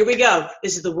 so here we go.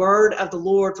 This is the word of the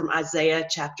Lord from Isaiah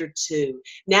chapter 2.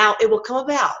 Now it will come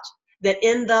about that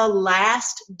in the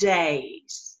last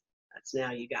days, that's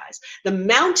now, you guys, the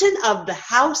mountain of the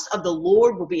house of the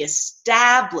Lord will be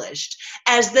established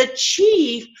as the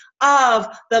chief of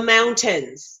the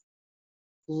mountains.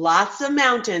 Lots of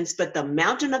mountains, but the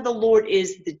mountain of the Lord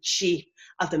is the chief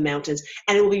of the mountains,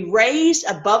 and it will be raised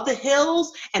above the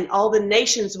hills, and all the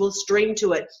nations will stream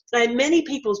to it. And many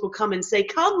peoples will come and say,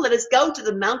 come, let us go to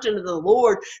the mountain of the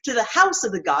Lord, to the house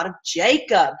of the God of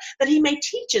Jacob, that he may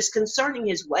teach us concerning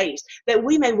his ways, that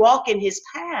we may walk in his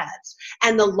paths.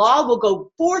 And the law will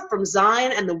go forth from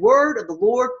Zion, and the word of the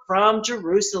Lord from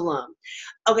Jerusalem.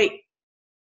 Okay,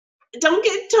 don't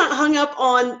get hung up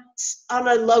on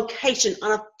a location,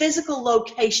 on a physical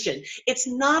location. It's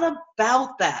not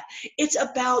about that. It's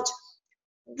about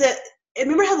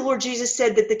remember how the Lord Jesus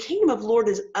said that the kingdom of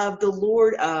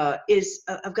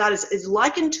God is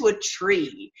likened to a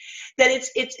tree, that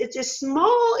it's a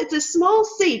small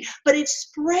seed, but it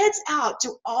spreads out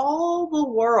to all the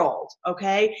world.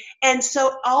 Okay, and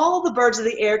so all the birds of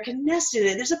the air can nest in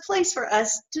it. There's a place for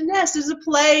us to nest. There's a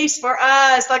place for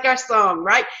us, like our song,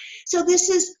 right? So this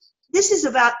is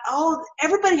about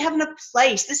everybody having a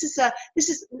place. This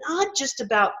is not just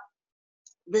about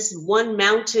this one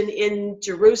mountain in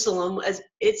Jerusalem, as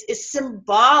it's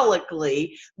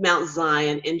symbolically Mount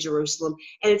Zion in Jerusalem,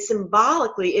 and it's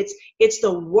symbolically it's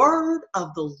the word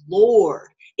of the Lord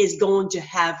is going to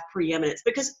have preeminence,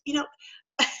 because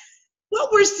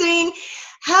what we're seeing,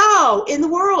 how in the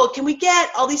world can we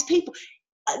get all these people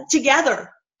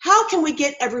together? How can we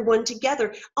get everyone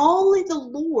together? Only the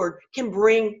Lord can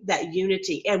bring that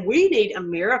unity, and we need a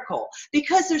miracle,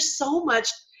 because there's so much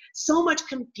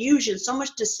confusion, so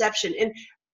much deception. And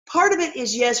part of it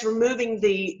is, yes, removing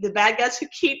the bad guys who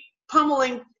keep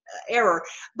pummeling error,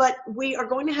 but we are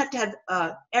going to have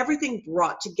everything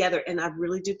brought together. And I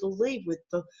really do believe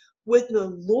when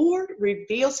the Lord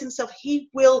reveals himself, he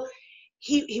will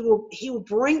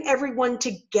bring everyone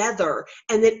together,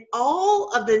 and that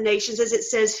all of the nations, as it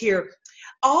says here,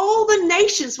 all the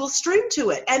nations will stream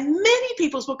to it, and many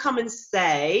peoples will come and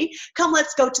say, come,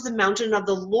 let's go to the mountain of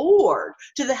the Lord,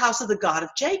 to the house of the God of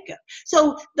Jacob.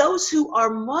 So those who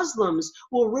are Muslims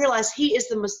will realize he is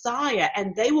the Messiah,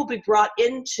 and they will be brought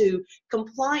into an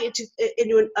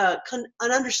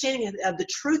understanding of the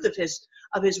truth of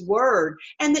his word.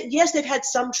 And that, yes, they've had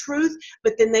some truth,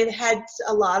 but then they've had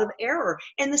a lot of error.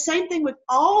 And the same thing with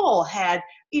all had,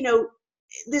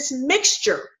 this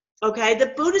mixture. Okay, the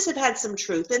Buddhists have had some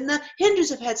truth, and the Hindus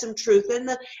have had some truth,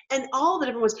 and all the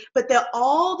different ones. But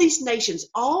all these nations,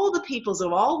 all the peoples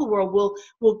of all the world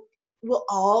will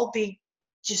all be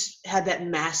just have that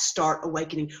mass start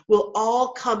awakening. We'll all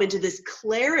come into this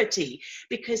clarity,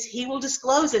 because he will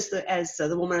disclose, as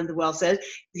the woman of the well says,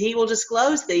 he will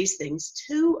disclose these things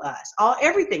to us,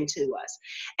 everything to us,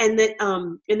 and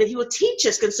that he will teach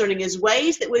us concerning his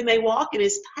ways, that we may walk in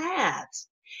his paths.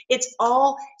 It's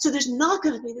all, so there's not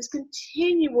going to be this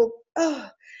continual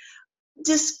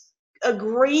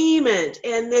disagreement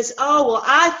and this,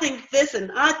 I think this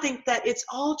and I think that. It's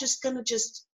all just going to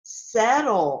just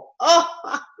settle.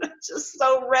 I'm just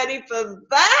so ready for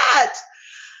that.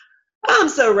 I'm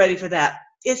so ready for that.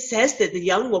 It says that the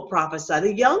young will prophesy.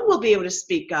 The young will be able to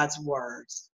speak God's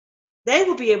words. They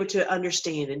will be able to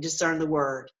understand and discern the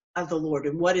word of the Lord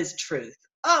and what is truth.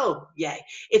 Oh, yay.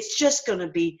 It's just going to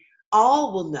be,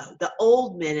 all will know. The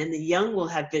old men and the young will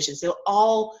have visions. There'll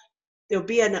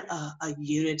be a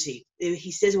unity.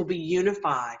 He says we'll be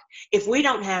unified. If we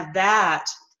don't have that,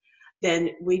 then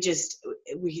we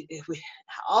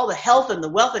all the health and the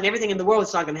wealth and everything in the world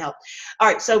is not going to help. All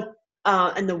right, so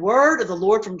and the word of the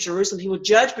Lord from Jerusalem, he will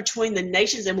judge between the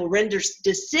nations and will render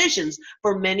decisions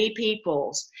for many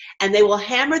peoples. And they will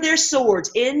hammer their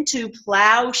swords into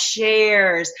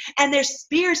plowshares and their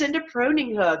spears into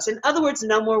pruning hooks. In other words,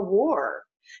 no more war.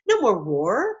 No more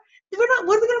war. What are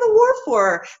we going to have a war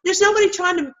for? There's nobody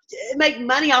trying to make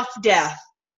money off death.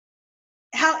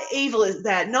 How evil is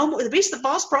that? No more. The beast, the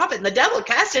false prophet, and the devil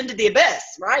cast into the abyss,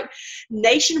 right?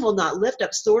 Nation will not lift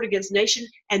up sword against nation,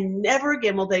 and never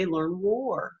again will they learn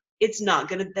war. That's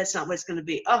not what it's going to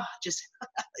be. Just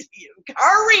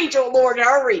hurry, Lord,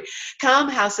 hurry. Come,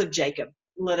 house of Jacob.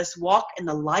 Let us walk in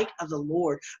the light of the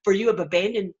Lord. For you have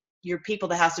abandoned your people,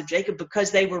 the house of Jacob,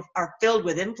 because they are filled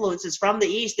with influences from the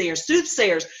east. They are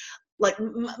soothsayers, like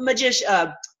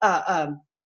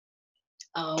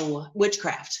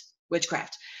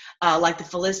witchcraft, like the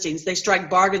Philistines. They strike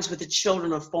bargains with the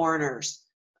children of foreigners.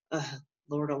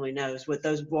 Lord only knows what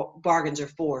those bargains are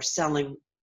for, selling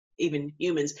even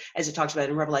humans, as it talks about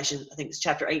in Revelation, I think it's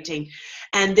chapter 18.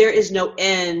 And there is no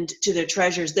end to their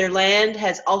treasures. Their land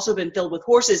has also been filled with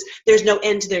horses. There's no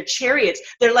end to their chariots.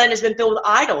 Their land has been filled with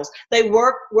idols. They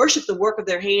worship the work of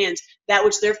their hands, that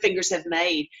which their fingers have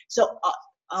made. So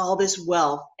all this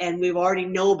wealth, and we already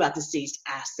know about the seized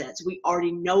assets. We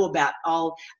already know about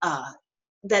all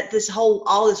that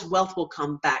all this wealth will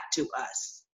come back to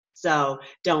us. So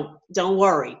don't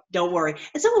worry.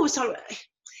 And someone was talking about,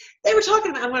 They were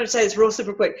talking about, I'm going to say this real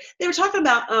super quick. They were talking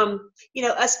about,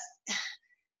 us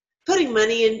putting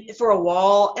money in for a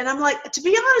wall. And I'm like, to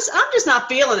be honest, I'm just not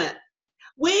feeling it.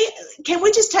 Can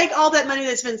we just take all that money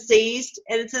that's been seized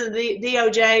and it's in the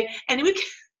DOJ and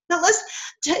let's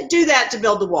do that to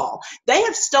build the wall. They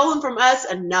have stolen from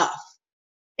us enough.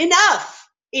 Enough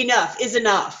is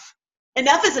enough.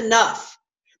 Enough is enough.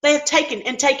 They have taken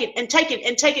and taken and taken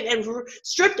and taken and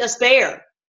stripped us bare.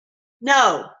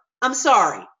 No, I'm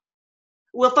sorry.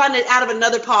 We'll find it out of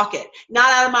another pocket,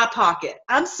 not out of my pocket.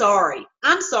 I'm sorry.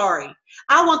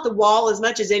 I want the wall as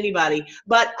much as anybody,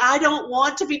 but I don't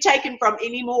want to be taken from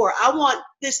anymore. I want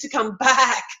this to come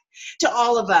back to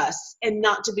all of us and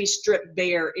not to be stripped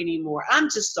bare anymore. I'm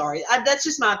just sorry. That's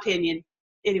just my opinion.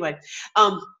 Anyway,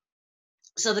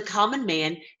 so the common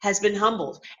man has been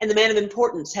humbled, and the man of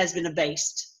importance has been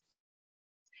abased.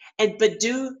 But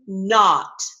do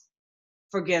not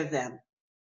forgive them.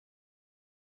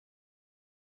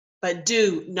 But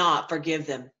do not forgive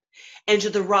them. Enter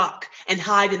the rock and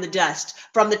hide in the dust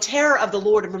from the terror of the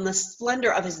Lord and from the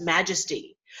splendor of his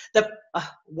majesty.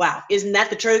 Wow, isn't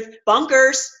that the truth?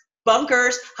 Bunkers,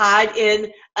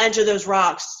 hide under those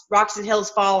rocks and hills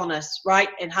fall on us, right?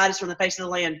 And hide us from the face of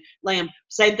the lamb.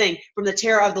 Same thing, from the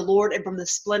terror of the Lord and from the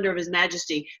splendor of his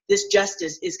majesty. This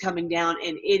justice is coming down,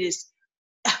 and it is,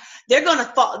 they're going to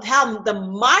fall. How the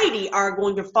mighty are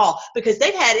going to fall, because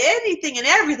they've had anything and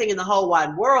everything in the whole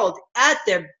wide world at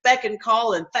their beck and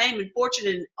call, and fame and fortune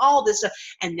and all this stuff.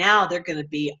 And now they're going to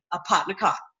be a pot and a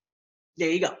cot. There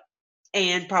you go.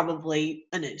 And probably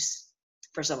a noose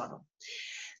for some of them.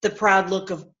 The proud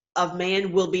look of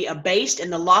man will be abased,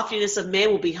 and the loftiness of man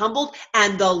will be humbled,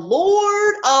 and the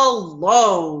Lord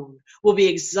alone will be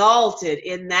exalted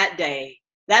in that day.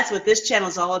 That's what this channel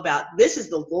is all about. This is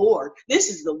the Lord. This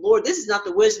is the Lord. This is not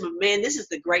the wisdom of man. This is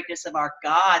the greatness of our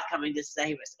God coming to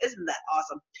save us. Isn't that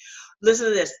awesome? Listen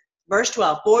to this. Verse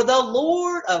 12. For the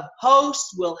Lord of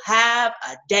hosts will have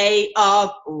a day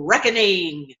of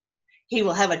reckoning. He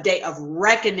will have a day of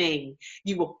reckoning.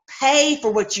 You will pay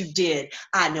for what you did.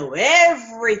 I know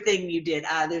everything you did.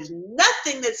 There's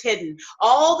nothing that's hidden.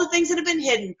 All the things that have been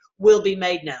hidden will be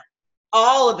made known.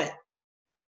 All of it.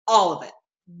 All of it.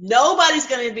 Nobody's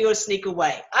going to be able to sneak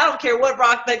away. I don't care what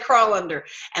rock they crawl under.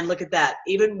 And look at that.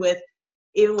 Even with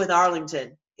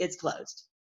Arlington, it's closed.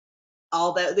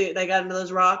 All that they got into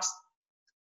those rocks.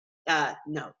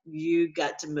 No, you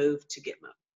got to move to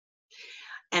Gitmo.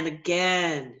 And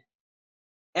again,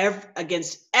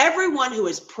 against everyone who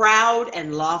is proud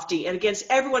and lofty, and against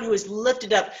everyone who is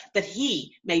lifted up, that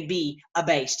he may be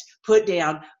abased, put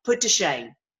down, put to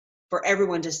shame, for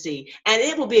everyone to see. And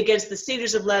it will be against the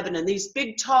cedars of Lebanon, these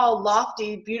big, tall,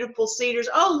 lofty, beautiful cedars.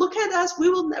 Oh, look at us. We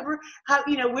will never have,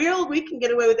 we can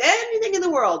get away with anything in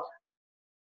the world.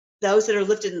 Those that are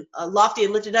lifted, lofty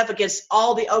and lifted up, against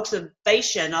all the oaks of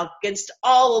Bashan, against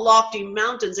all the lofty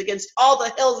mountains, against all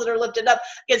the hills that are lifted up,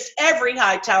 against every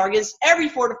high tower, against every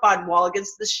fortified wall,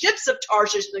 against the ships of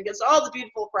Tarshish, and against all the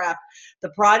beautiful craft.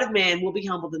 The pride of man will be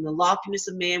humbled, and the loftiness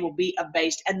of man will be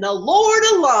abased, and the Lord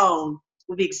alone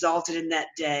will be exalted in that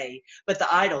day. But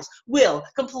the idols will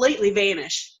completely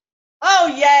vanish.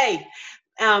 Oh, yay!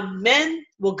 Men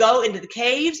will go into the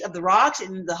caves of the rocks and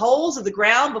into the holes of the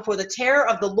ground before the terror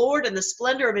of the Lord and the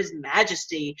splendor of his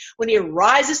majesty, when he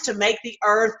arises to make the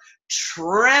earth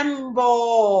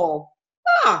tremble.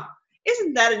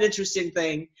 Isn't that an interesting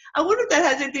thing? I wonder if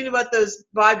that has anything about those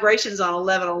vibrations on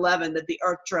 11/11, that the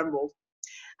earth trembled.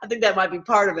 I think that might be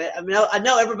part of it. I mean, I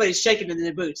know everybody's shaking in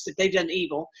their boots if they've done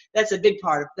evil. That's a big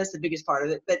part of it. That's the biggest part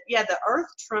of it. But yeah, the earth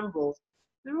trembled.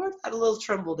 The earth had a little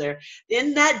tremble there.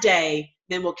 In that day,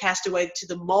 men will cast away to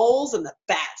the moles and the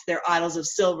bats their idols of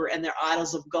silver and their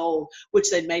idols of gold,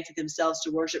 which they made for themselves to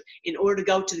worship, in order to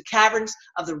go to the caverns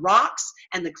of the rocks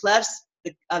and the clefts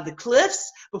of the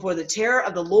cliffs before the terror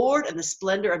of the Lord and the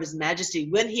splendor of his majesty,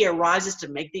 when he arises to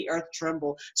make the earth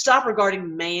tremble. Stop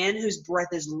regarding man, whose breath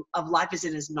of life is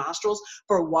in his nostrils,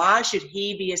 for why should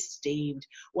he be esteemed?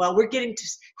 Well, we're getting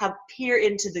to peer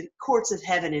into the courts of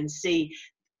heaven and see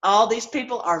all these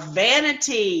people are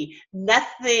vanity.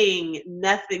 Nothing.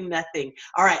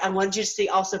 All right, I wanted you to see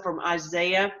also from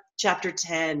Isaiah chapter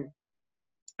 10.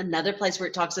 Another place where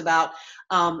it talks about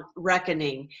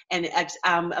reckoning. And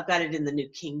I've got it in the New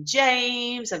King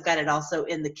James. I've got it also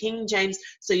in the King James,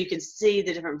 so you can see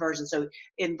the different versions. So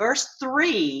in verse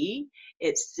 3,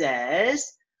 it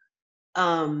says,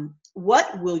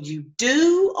 what will you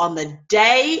do on the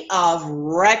day of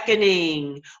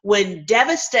reckoning, when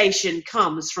devastation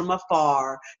comes from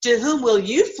afar? To whom will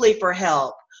you flee for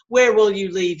help? Where will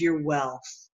you leave your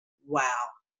wealth? Wow.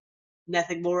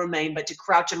 nothing will remain but to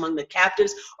crouch among the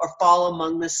captives or fall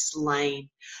among the slain.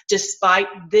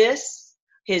 Despite this,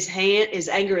 his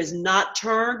anger is not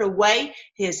turned away.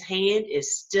 His hand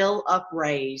is still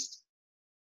upraised.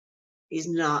 He's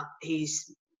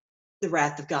the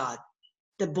wrath of God,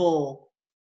 the bull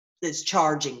that's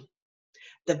charging,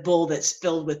 the bull that's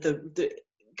filled with the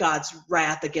God's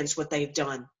wrath against what they've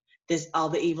done, all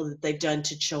the evil that they've done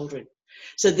to children.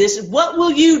 So what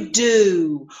will you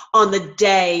do on the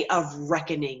day of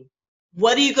reckoning?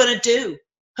 What are you going to do?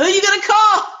 Who are you going to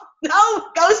call? No,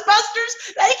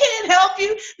 Ghostbusters, they can't help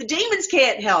you. The demons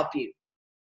can't help you.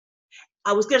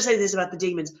 I was going to say this about the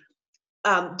demons.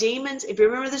 Demons, if you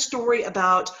remember the story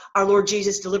about our Lord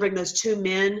Jesus delivering those two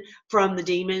men from the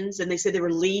demons, and they said they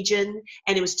were legion,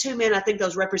 and it was two men. I think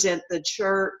those represent the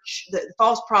church, the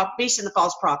false prophet, beast and the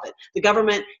false prophet, the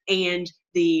government, and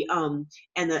the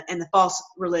false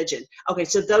religion. Okay,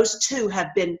 so those two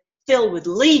have been filled with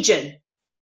legion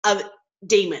of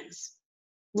demons,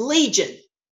 legion,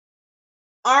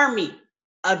 army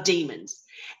of demons,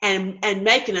 and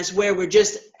making us where we're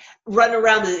just running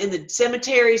around in the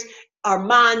cemeteries. Our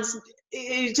minds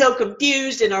so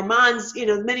confused, and our minds,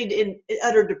 many in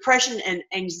utter depression and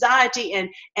anxiety, and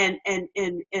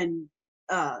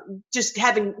just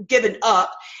having given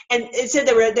up. And it said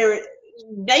they were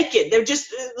naked. They're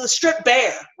just stripped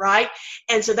bare, right?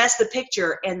 And so that's the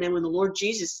picture. And then when the Lord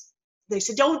Jesus, they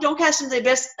said, don't cast into the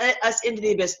abyss, us into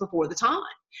the abyss before the time.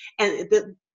 And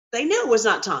they knew it was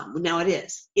not time. Well, now it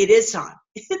is. It is time.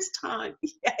 It's time.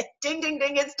 Yeah. Ding, ding,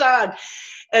 ding, it's time.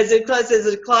 As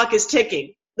the clock is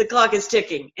ticking. The clock is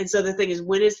ticking. And so the thing is,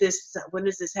 when is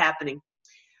this happening?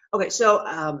 Okay, so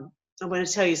I'm going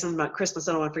to tell you something about Christmas.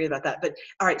 I don't want to forget about that. But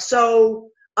all right, so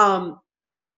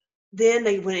then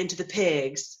they went into the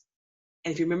pigs.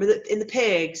 And if you remember in the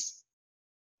pigs,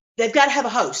 they've got to have a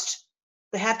host.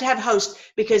 They have to have a host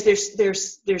because their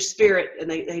spirit, and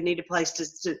they need a place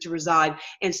to reside.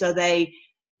 And so they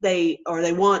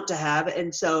want to have,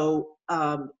 and so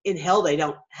in hell they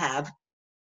don't have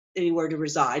anywhere to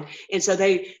reside. And so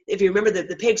if you remember,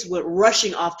 the pigs went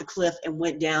rushing off the cliff and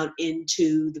went down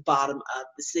into the bottom of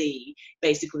the sea.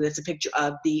 Basically, that's a picture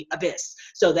of the abyss.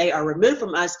 So they are removed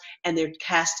from us and they're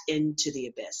cast into the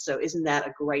abyss. So isn't that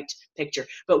a great picture?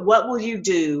 But what will you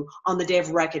do on the day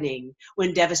of reckoning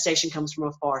when devastation comes from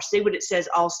afar? See what it says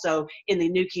also in the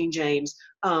New King James.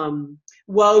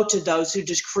 Woe to those who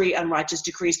decree unrighteous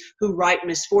decrees, who write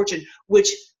misfortune, which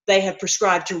they have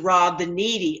prescribed to rob the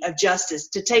needy of justice,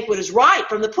 to take what is right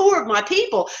from the poor of my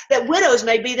people, that widows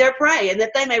may be their prey, and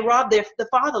that they may rob the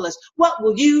fatherless. What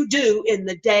will you do in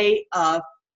the day of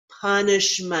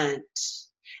punishment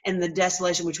and the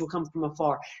desolation which will come from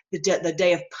afar? The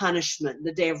day of punishment,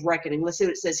 the day of reckoning. Let's see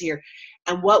what it says here.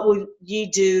 And what will ye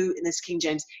do, in this King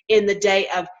James, in the day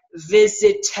of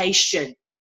visitation,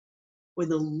 when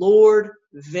the Lord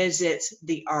visits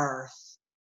the earth?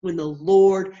 When the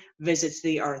Lord visits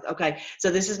the earth. Okay,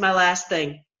 so this is my last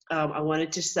thing I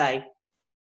wanted to say.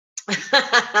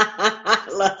 I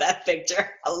love that picture.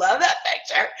 I love that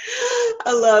picture.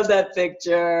 I love that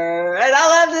picture. And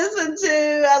I love this one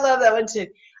too. I love that one too.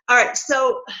 All right,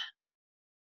 so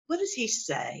what does he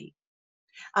say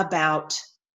about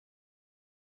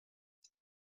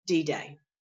D-Day?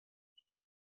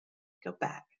 Go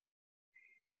back.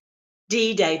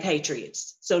 D-Day,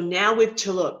 patriots. So now we've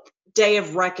to look. Day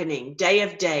of reckoning, day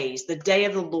of days, the day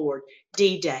of the Lord,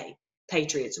 D-Day,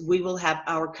 patriots. We will have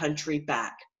our country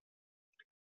back.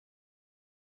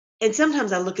 And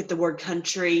sometimes I look at the word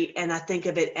country and I think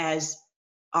of it as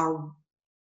our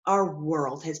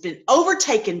world has been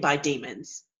overtaken by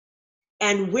demons,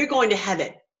 and we're going to have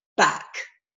it back.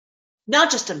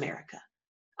 Not just America.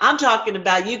 I'm talking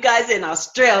about you guys in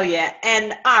Australia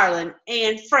and Ireland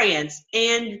and France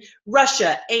and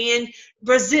Russia and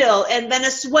Brazil and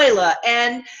Venezuela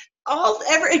and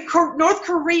North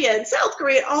Korea and South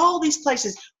Korea, all these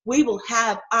places. We will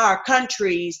have our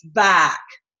countries back.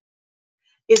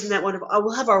 Isn't that wonderful? I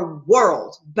will have our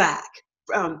world back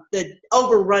from the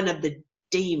overrun of the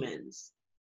demons.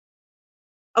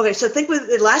 Okay, so think with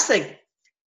the last thing.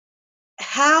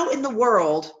 How in the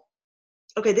world,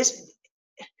 okay, this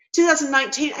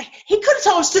 2019, he could have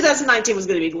told us 2019 was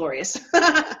going to be glorious.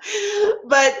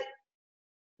 But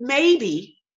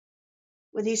maybe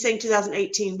when he's saying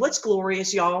 2018, what's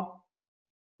glorious, y'all?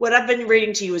 What I've been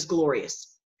reading to you is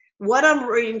glorious. What I'm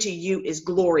reading to you is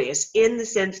glorious in the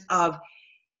sense of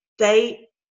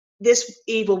this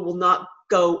evil will not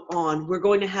go on. We're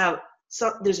going to have,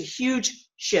 there's a huge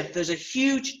shift. There's a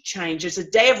huge change. There's a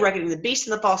day of reckoning. The beast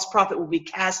and the false prophet will be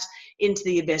cast into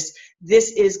the abyss.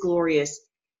 This is glorious.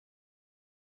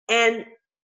 And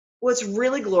what's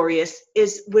really glorious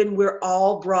is when we're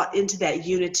all brought into that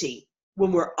unity,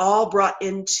 when we're all brought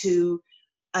into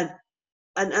an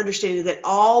understanding that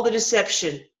all the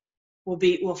deception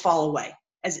will fall away,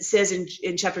 as it says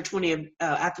in chapter 20 of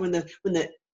after when the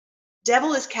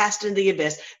devil is cast into the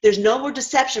abyss, there's no more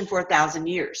deception for 1,000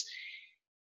 years.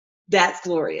 That's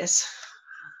glorious.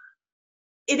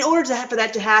 In order for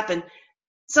that to happen,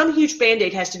 some huge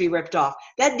band-aid has to be ripped off.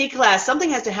 That declass, something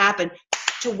has to happen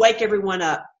to wake everyone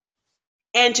up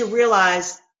and to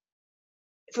realize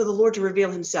for the Lord to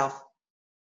reveal himself.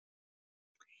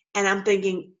 And I'm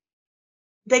thinking,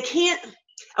 they can't,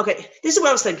 okay, this is what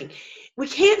I was thinking. We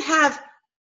can't have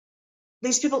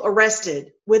these people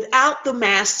arrested without the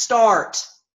mass start.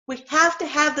 We have to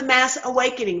have the mass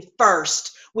awakening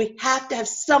first. We have to have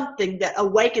something that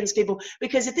awakens people,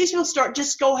 because if these people start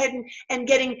just go ahead and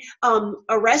getting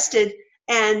arrested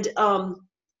and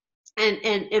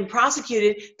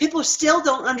prosecuted, people still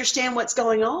don't understand what's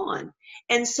going on.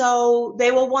 And so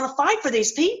they will want to fight for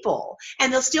these people,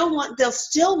 and they'll still want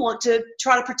to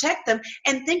try to protect them,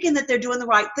 and thinking that they're doing the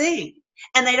right thing.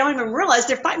 And they don't even realize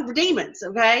they're fighting for demons,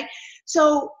 okay?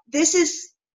 So this is,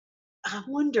 I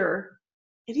wonder,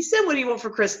 if he said, what do you want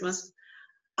for Christmas?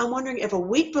 I'm wondering if a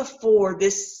week before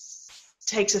this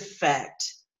takes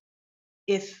effect,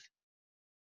 if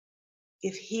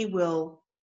he will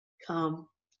come.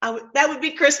 That would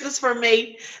be Christmas for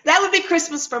me. That would be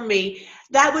Christmas for me.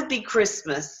 That would be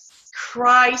Christmas.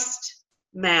 Christ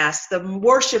Mass, the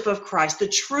worship of Christ, the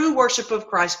true worship of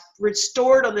Christ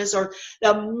restored on this earth,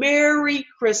 the Merry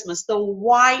Christmas, the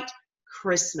white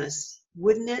Christmas.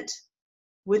 Wouldn't it?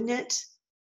 Wouldn't it?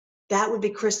 That would be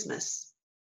Christmas.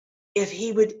 If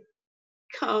he would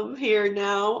come here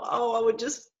now, oh, I would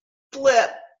just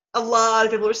flip. A lot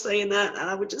of people are saying that, and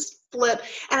I would just flip.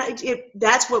 And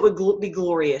that's what would be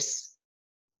glorious.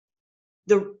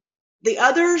 The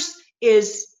others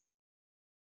is,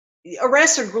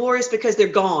 arrests are glorious because they're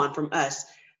gone from us.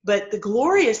 But the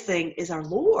glorious thing is our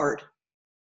Lord.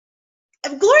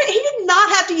 And he did not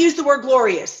have to use the word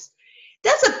glorious.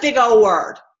 That's a big old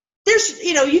word. There's,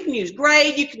 you can use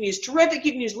great, you can use terrific,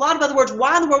 you can use a lot of other words.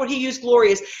 Why in the world would he use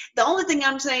glorious? The only thing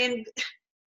I'm saying,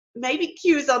 maybe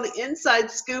Q is on the inside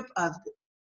scoop of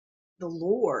the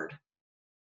Lord.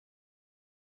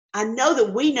 I know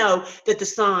that we know that the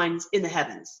signs in the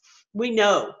heavens, we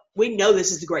know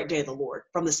this is the great day of the Lord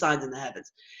from the signs in the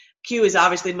heavens. Q is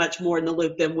obviously much more in the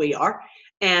loop than we are.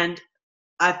 And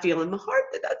I feel in my heart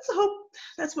that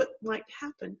that's what might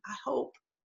happen. I hope.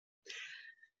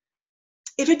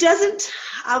 If it doesn't,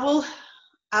 I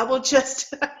will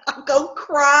just, I'll go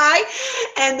cry,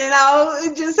 and then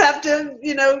I'll just have to,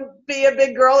 be a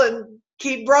big girl and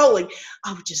keep rolling.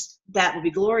 That would be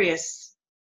glorious.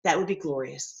 That would be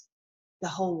glorious. The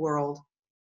whole world,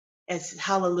 as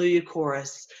hallelujah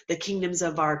chorus, the kingdoms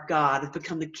of our God have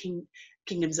become the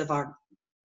kingdoms of our,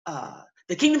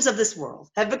 the kingdoms of this world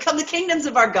have become the kingdoms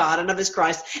of our God and of his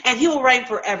Christ, and he will reign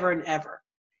forever and ever.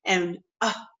 And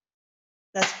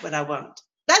that's what I want.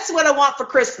 That's what I want for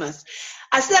Christmas.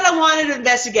 I said I wanted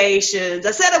investigations.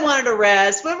 I said I wanted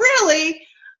arrests, but really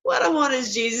what I want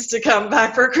is Jesus to come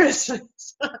back for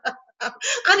Christmas.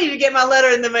 I need to get my letter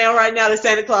in the mail right now to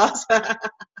Santa Claus.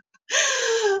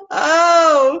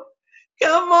 Oh,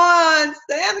 come on,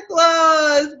 Santa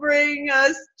Claus, bring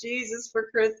us Jesus for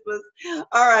Christmas.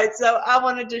 All right, so I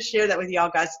wanted to share that with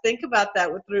y'all guys. Think about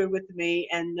that through with me,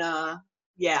 and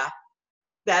yeah,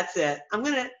 that's it. I'm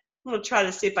gonna try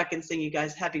to see if I can sing you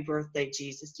guys Happy Birthday,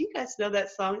 Jesus. Do you guys know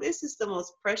that song? This is the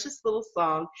most precious little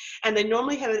song, and they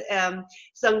normally have it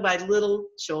sung by little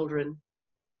children,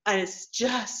 and it's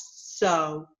just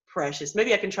so precious.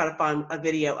 Maybe I can try to find a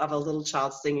video of a little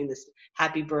child singing this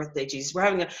Happy Birthday, Jesus. We're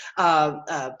having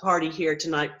a party here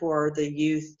tonight for the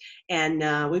youth,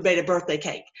 and we made a birthday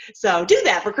cake. So do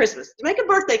that for Christmas. Make a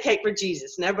birthday cake for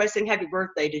Jesus, and everybody sing Happy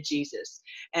Birthday to Jesus.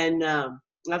 And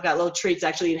I've got little treats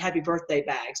actually in happy birthday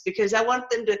bags, because I want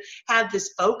them to have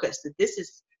this focus that this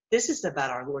is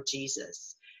about our Lord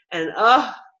Jesus. And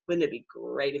wouldn't it be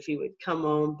great if he would come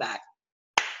on back?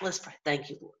 Let's pray.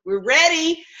 Thank you, Lord. We're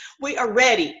ready. We are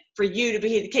ready for you to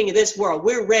be the king of this world.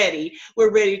 We're ready.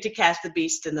 We're ready to cast the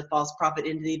beast and the false prophet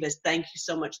into the abyss. Thank you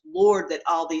so much, Lord, that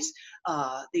all these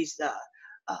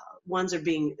ones are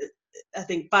being, I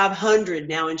think 500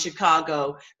 now in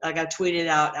Chicago, like I tweeted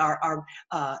out,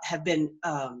 have been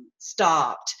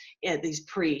stopped these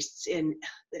priests. And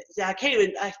I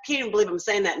can't even believe I'm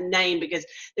saying that name, because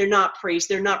they're not priests.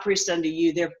 They're not priests unto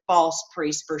you. They're false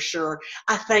priests for sure.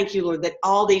 I thank you, Lord, that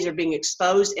all these are being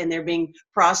exposed and they're being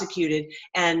prosecuted,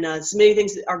 and so many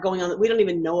things that are going on that we don't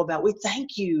even know about. We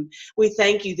thank you. We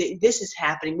thank you that this is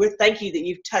happening. We thank you that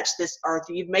you've touched this earth.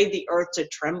 You've made the earth to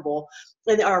tremble,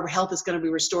 and our health is going to be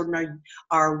restored, and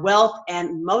our wealth,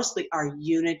 and mostly our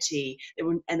unity,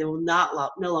 and they will no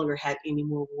longer have any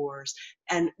more wars.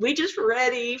 And we just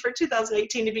ready for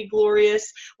 2018 to be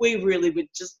glorious. We really would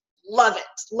just love it,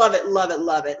 love it, love it,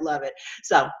 love it, love it.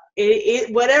 So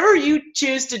whatever you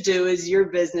choose to do is your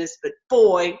business, but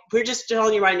boy, we're just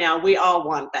telling you right now, we all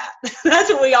want that. That's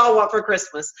what we all want for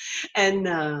Christmas. And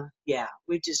yeah,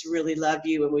 we just really love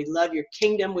you, and we love your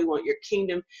kingdom. We want your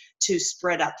kingdom to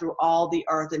spread out through all the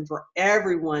earth, and for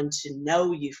everyone to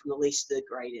know you from the least to the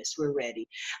greatest. We're ready.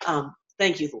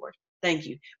 Thank you, Lord. Thank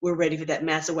you. We're ready for that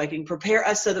mass awakening. Prepare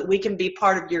us so that we can be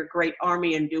part of your great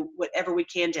army and do whatever we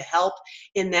can to help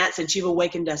in that, since you've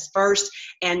awakened us first.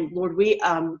 And Lord, we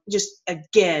just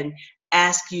again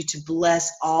ask you to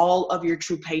bless all of your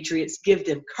true patriots. Give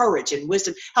them courage and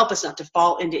wisdom. Help us not to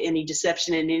fall into any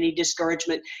deception and any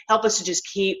discouragement. Help us to just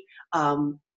keep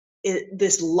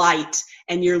this light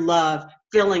and your love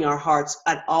filling our hearts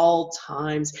at all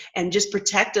times, and just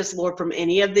protect us, Lord, from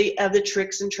any of the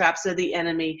tricks and traps of the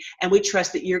enemy. And we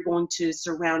trust that you're going to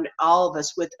surround all of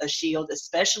us with a shield,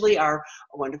 especially our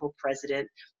wonderful president.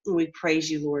 And we praise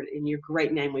you, Lord. In your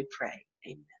great name we pray.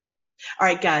 Amen. All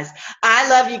right, guys, I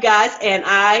love you guys, and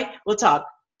I will talk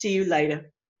to you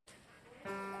later.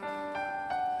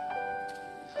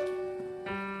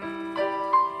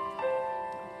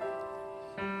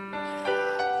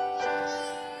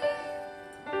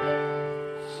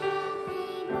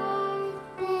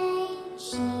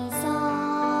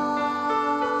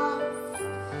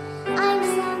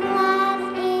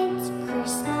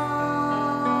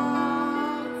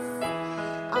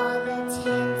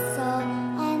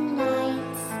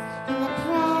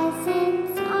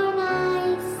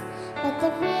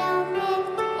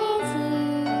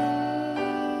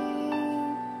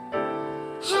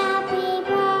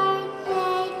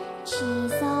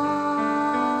 Jesus.